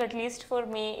does take, at least for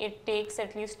me, it takes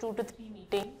at least 2 to 3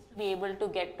 meetings to be able to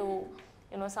get to,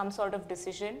 you know, some sort of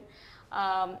decision.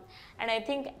 And I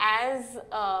think as,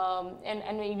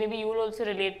 and maybe you will also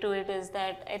relate to it, is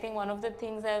that I think one of the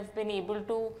things I've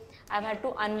had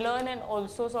to unlearn and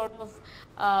also sort of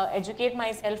educate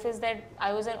myself is that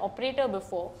I was an operator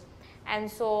before. And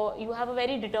so you have a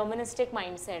very deterministic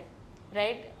mindset,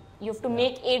 right? You have to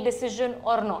make a decision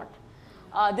or not.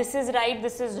 This is right,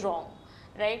 this is wrong,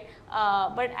 right?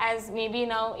 But as maybe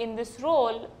now in this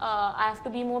role, I have to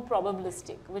be more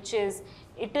probabilistic, which is,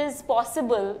 it is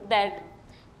possible that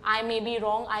I may be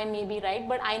wrong, I may be right,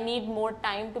 but I need more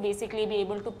time to basically be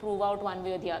able to prove out one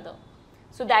way or the other.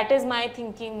 So that is my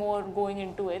thinking more going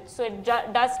into it. So it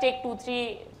does take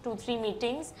 2-3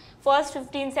 meetings. First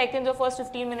 15 seconds or first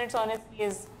 15 minutes honestly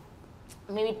is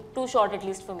maybe too short, at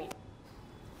least for me.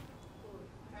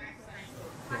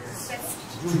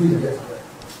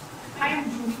 Hi,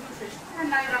 I'm Julie Krishna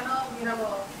and I run a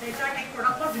HR tech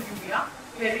product called Review,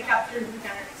 where we capture interview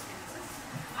candidate experiences.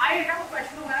 I have a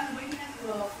question when I'm going and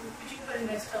pitching for an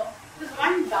investor. There's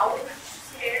one doubt which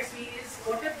scares me is,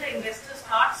 what if the investor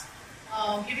starts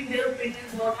giving their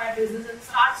opinions about my business and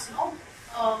starts,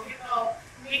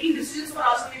 making decisions for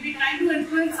us, maybe trying to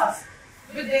influence us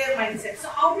with their mindset. So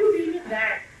how do you deal with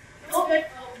that?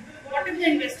 What if the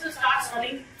investor starts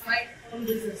running my own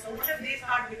business? Or what if they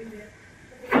start giving their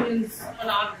opinions on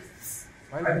our business?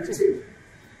 While pitching?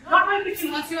 Not while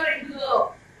pitching, once you are into the,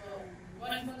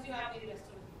 once you have the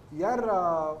investor.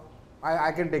 Yeah,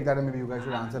 I can take that and maybe you guys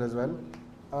should answer as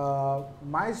well.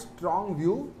 My strong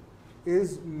view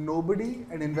is nobody,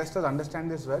 and investors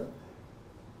understand this well,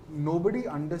 nobody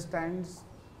understands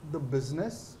the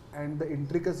business and the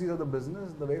intricacies of the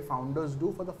business the way founders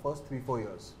do for the first 3-4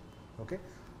 years. Okay?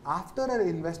 After an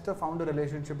investor-founder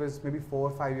relationship is maybe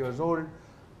 4 or 5 years old,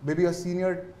 maybe a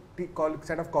senior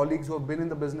set of colleagues who have been in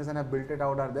the business and have built it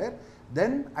out are there,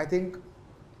 then I think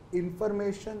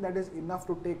information that is enough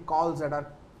to take calls that are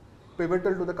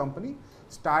pivotal to the company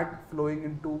start flowing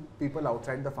into people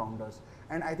outside the founders.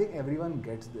 And I think everyone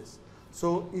gets this.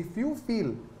 So if you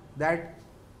feel that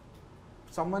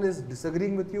someone is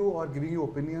disagreeing with you or giving you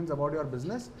opinions about your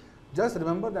business, just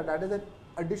remember that that is an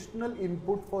additional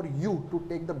input for you to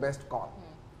take the best call.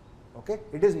 Okay?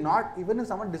 It is not, even if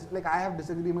someone, like I have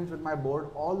disagreements with my board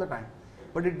all the time,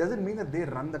 but it doesn't mean that they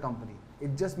run the company.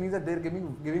 It just means that they're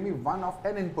giving me 1 of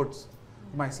 10 inputs.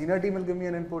 My senior team will give me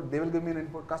an input, they will give me an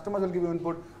input, customers will give you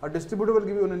input, a distributor will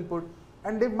give you an input,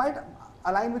 and they might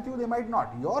align with you, they might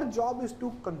not. Your job is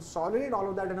to consolidate all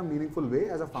of that in a meaningful way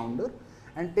as a founder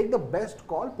and take the best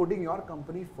call, putting your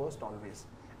company first always.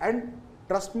 And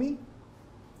trust me,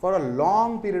 for a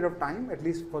long period of time, at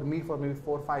least for me, for maybe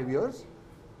 4 or 5 years,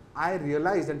 I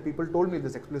realized, and people told me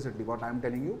this explicitly, what I'm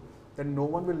telling you, that no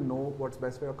one will know what's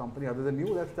best for your company other than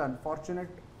you. That's the unfortunate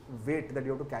weight that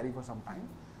you have to carry for some time.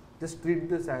 Just treat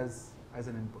this as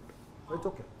an input. So it's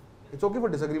okay. It's okay for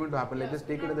disagreement to happen. Like just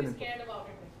take it as an input.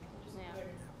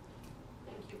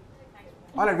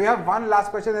 Alright, we have one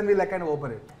last question, then we'll kind of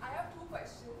open it. I have 2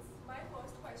 questions. My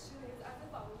first question is, as a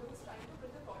founder who's trying to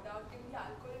build a product in the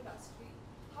alcohol industry,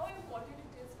 how important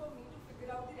it is for me to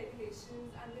figure out the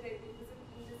regulations and the regulation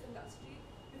in this industry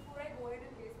before I go ahead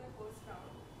and raise my first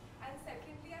round? And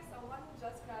secondly, as someone who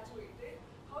just graduated,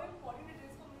 how important it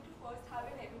is for me to first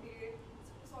have an MBA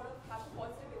to sort of have a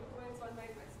positive influence on my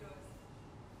investors?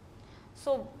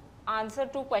 So, answer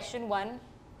to question 1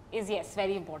 is yes,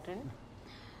 very important.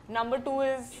 Number 2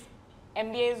 is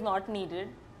MBA is not needed.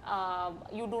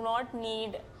 You do not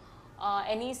need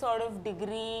any sort of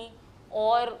degree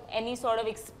or any sort of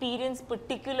experience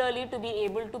particularly to be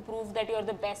able to prove that you are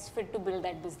the best fit to build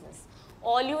that business.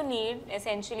 All you need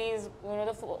essentially is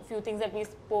the few things that we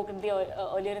spoke in the,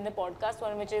 earlier in the podcast,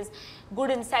 one which is good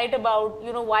insight about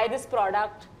why this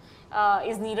product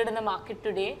is needed in the market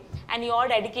today, and your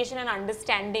dedication and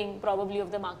understanding probably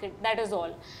of the market. That is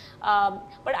all.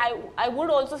 But I would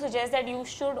also suggest that you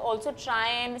should also try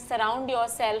and surround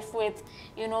yourself with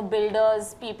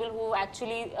builders, people who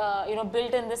actually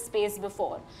built in this space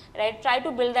before, right? Try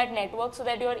to build that network so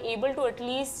that you are able to at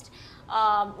least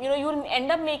you will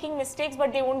end up making mistakes,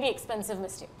 but they won't be expensive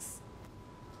mistakes.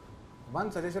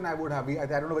 One suggestion I would have, I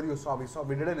don't know whether you saw,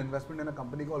 we did an investment in a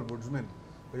company called Woodsman,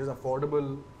 which is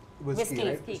affordable whiskey,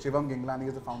 right? Shivam Ginglani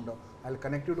is the founder. I'll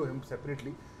connect you to him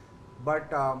separately.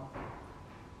 But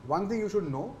one thing you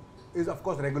should know is, of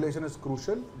course, regulation is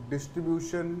crucial.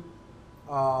 Distribution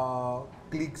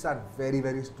cliques are very,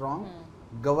 very strong.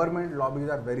 Government lobbies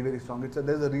are very, very strong.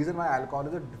 There's a reason why alcohol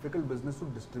is a difficult business to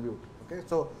distribute. Okay,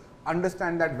 so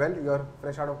understand that well. You're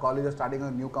fresh out of college, you're starting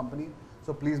a new company,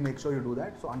 so please make sure you do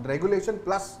that. So, on regulation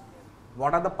plus,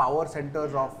 what are the power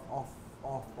centers of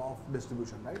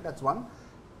distribution, right? That's one.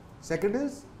 Second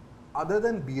is, other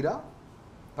than Bira,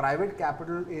 private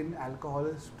capital in alcohol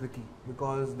is tricky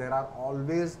because there are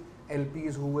always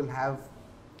LPs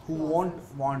who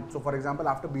won't want. So, for example,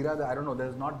 after Bira, I don't know,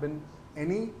 there's not been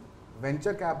any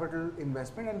venture capital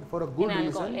investment, and for a good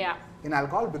reason in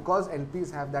alcohol, because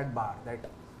LPs have that bar that,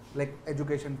 like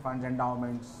education funds,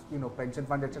 endowments, pension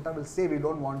funds, etc. will say we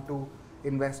don't want to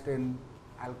invest in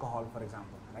alcohol, for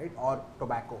example, right, or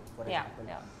tobacco, for example.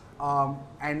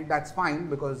 And that's fine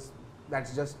because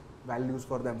that's just values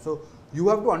for them. So you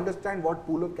have to understand what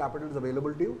pool of capital is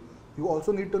available to you. You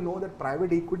also need to know that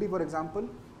private equity, for example,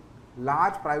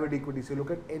 large private equity. So you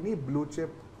look at any blue chip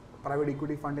private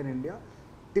equity fund in India,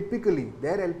 typically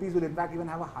their LPs will in fact even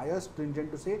have a higher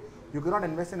stringent to say you cannot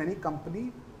invest in any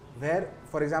company where,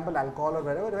 for example, alcohol or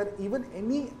wherever, where even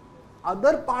any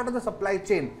other part of the supply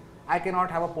chain, I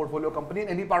cannot have a portfolio company in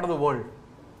any part of the world,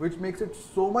 which makes it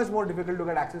so much more difficult to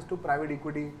get access to private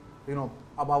equity,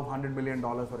 above $100 million,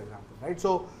 for example, right?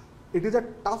 So it is a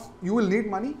tough, you will need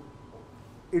money,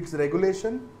 it's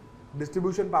regulation,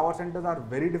 distribution power centers are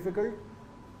very difficult.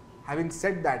 Having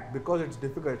said that, because it's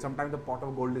difficult, sometimes the pot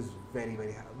of gold is very,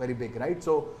 very, very big, right?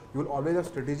 So you will always have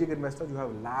strategic investors. You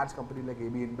have large companies like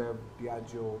AB InBev,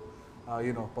 Diageo,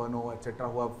 Pernod, etc.,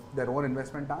 who have their own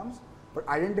investment arms. But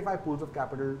identify pools of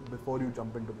capital before you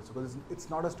jump into this, because it's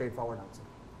not a straightforward answer.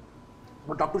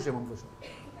 But talk to Shivam for sure.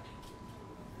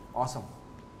 Awesome.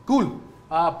 Cool.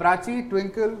 Prachi,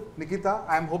 Twinkle, Nikita,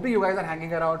 I'm hoping you guys are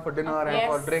hanging around for dinner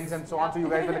and for drinks and so on, so you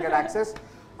guys will get access.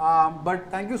 But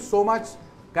thank you so much,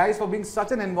 guys, for being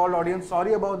such an involved audience.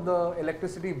 Sorry about the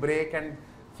electricity break and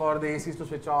for the ACs to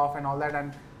switch off and all that.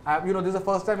 And this is the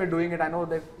first time we're doing it. I know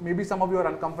that maybe some of you are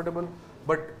uncomfortable,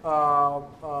 but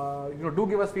do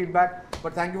give us feedback.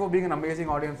 But thank you for being an amazing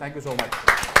audience. Thank you so much.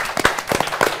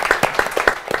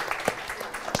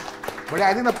 But yeah,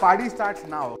 I think the party starts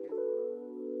now.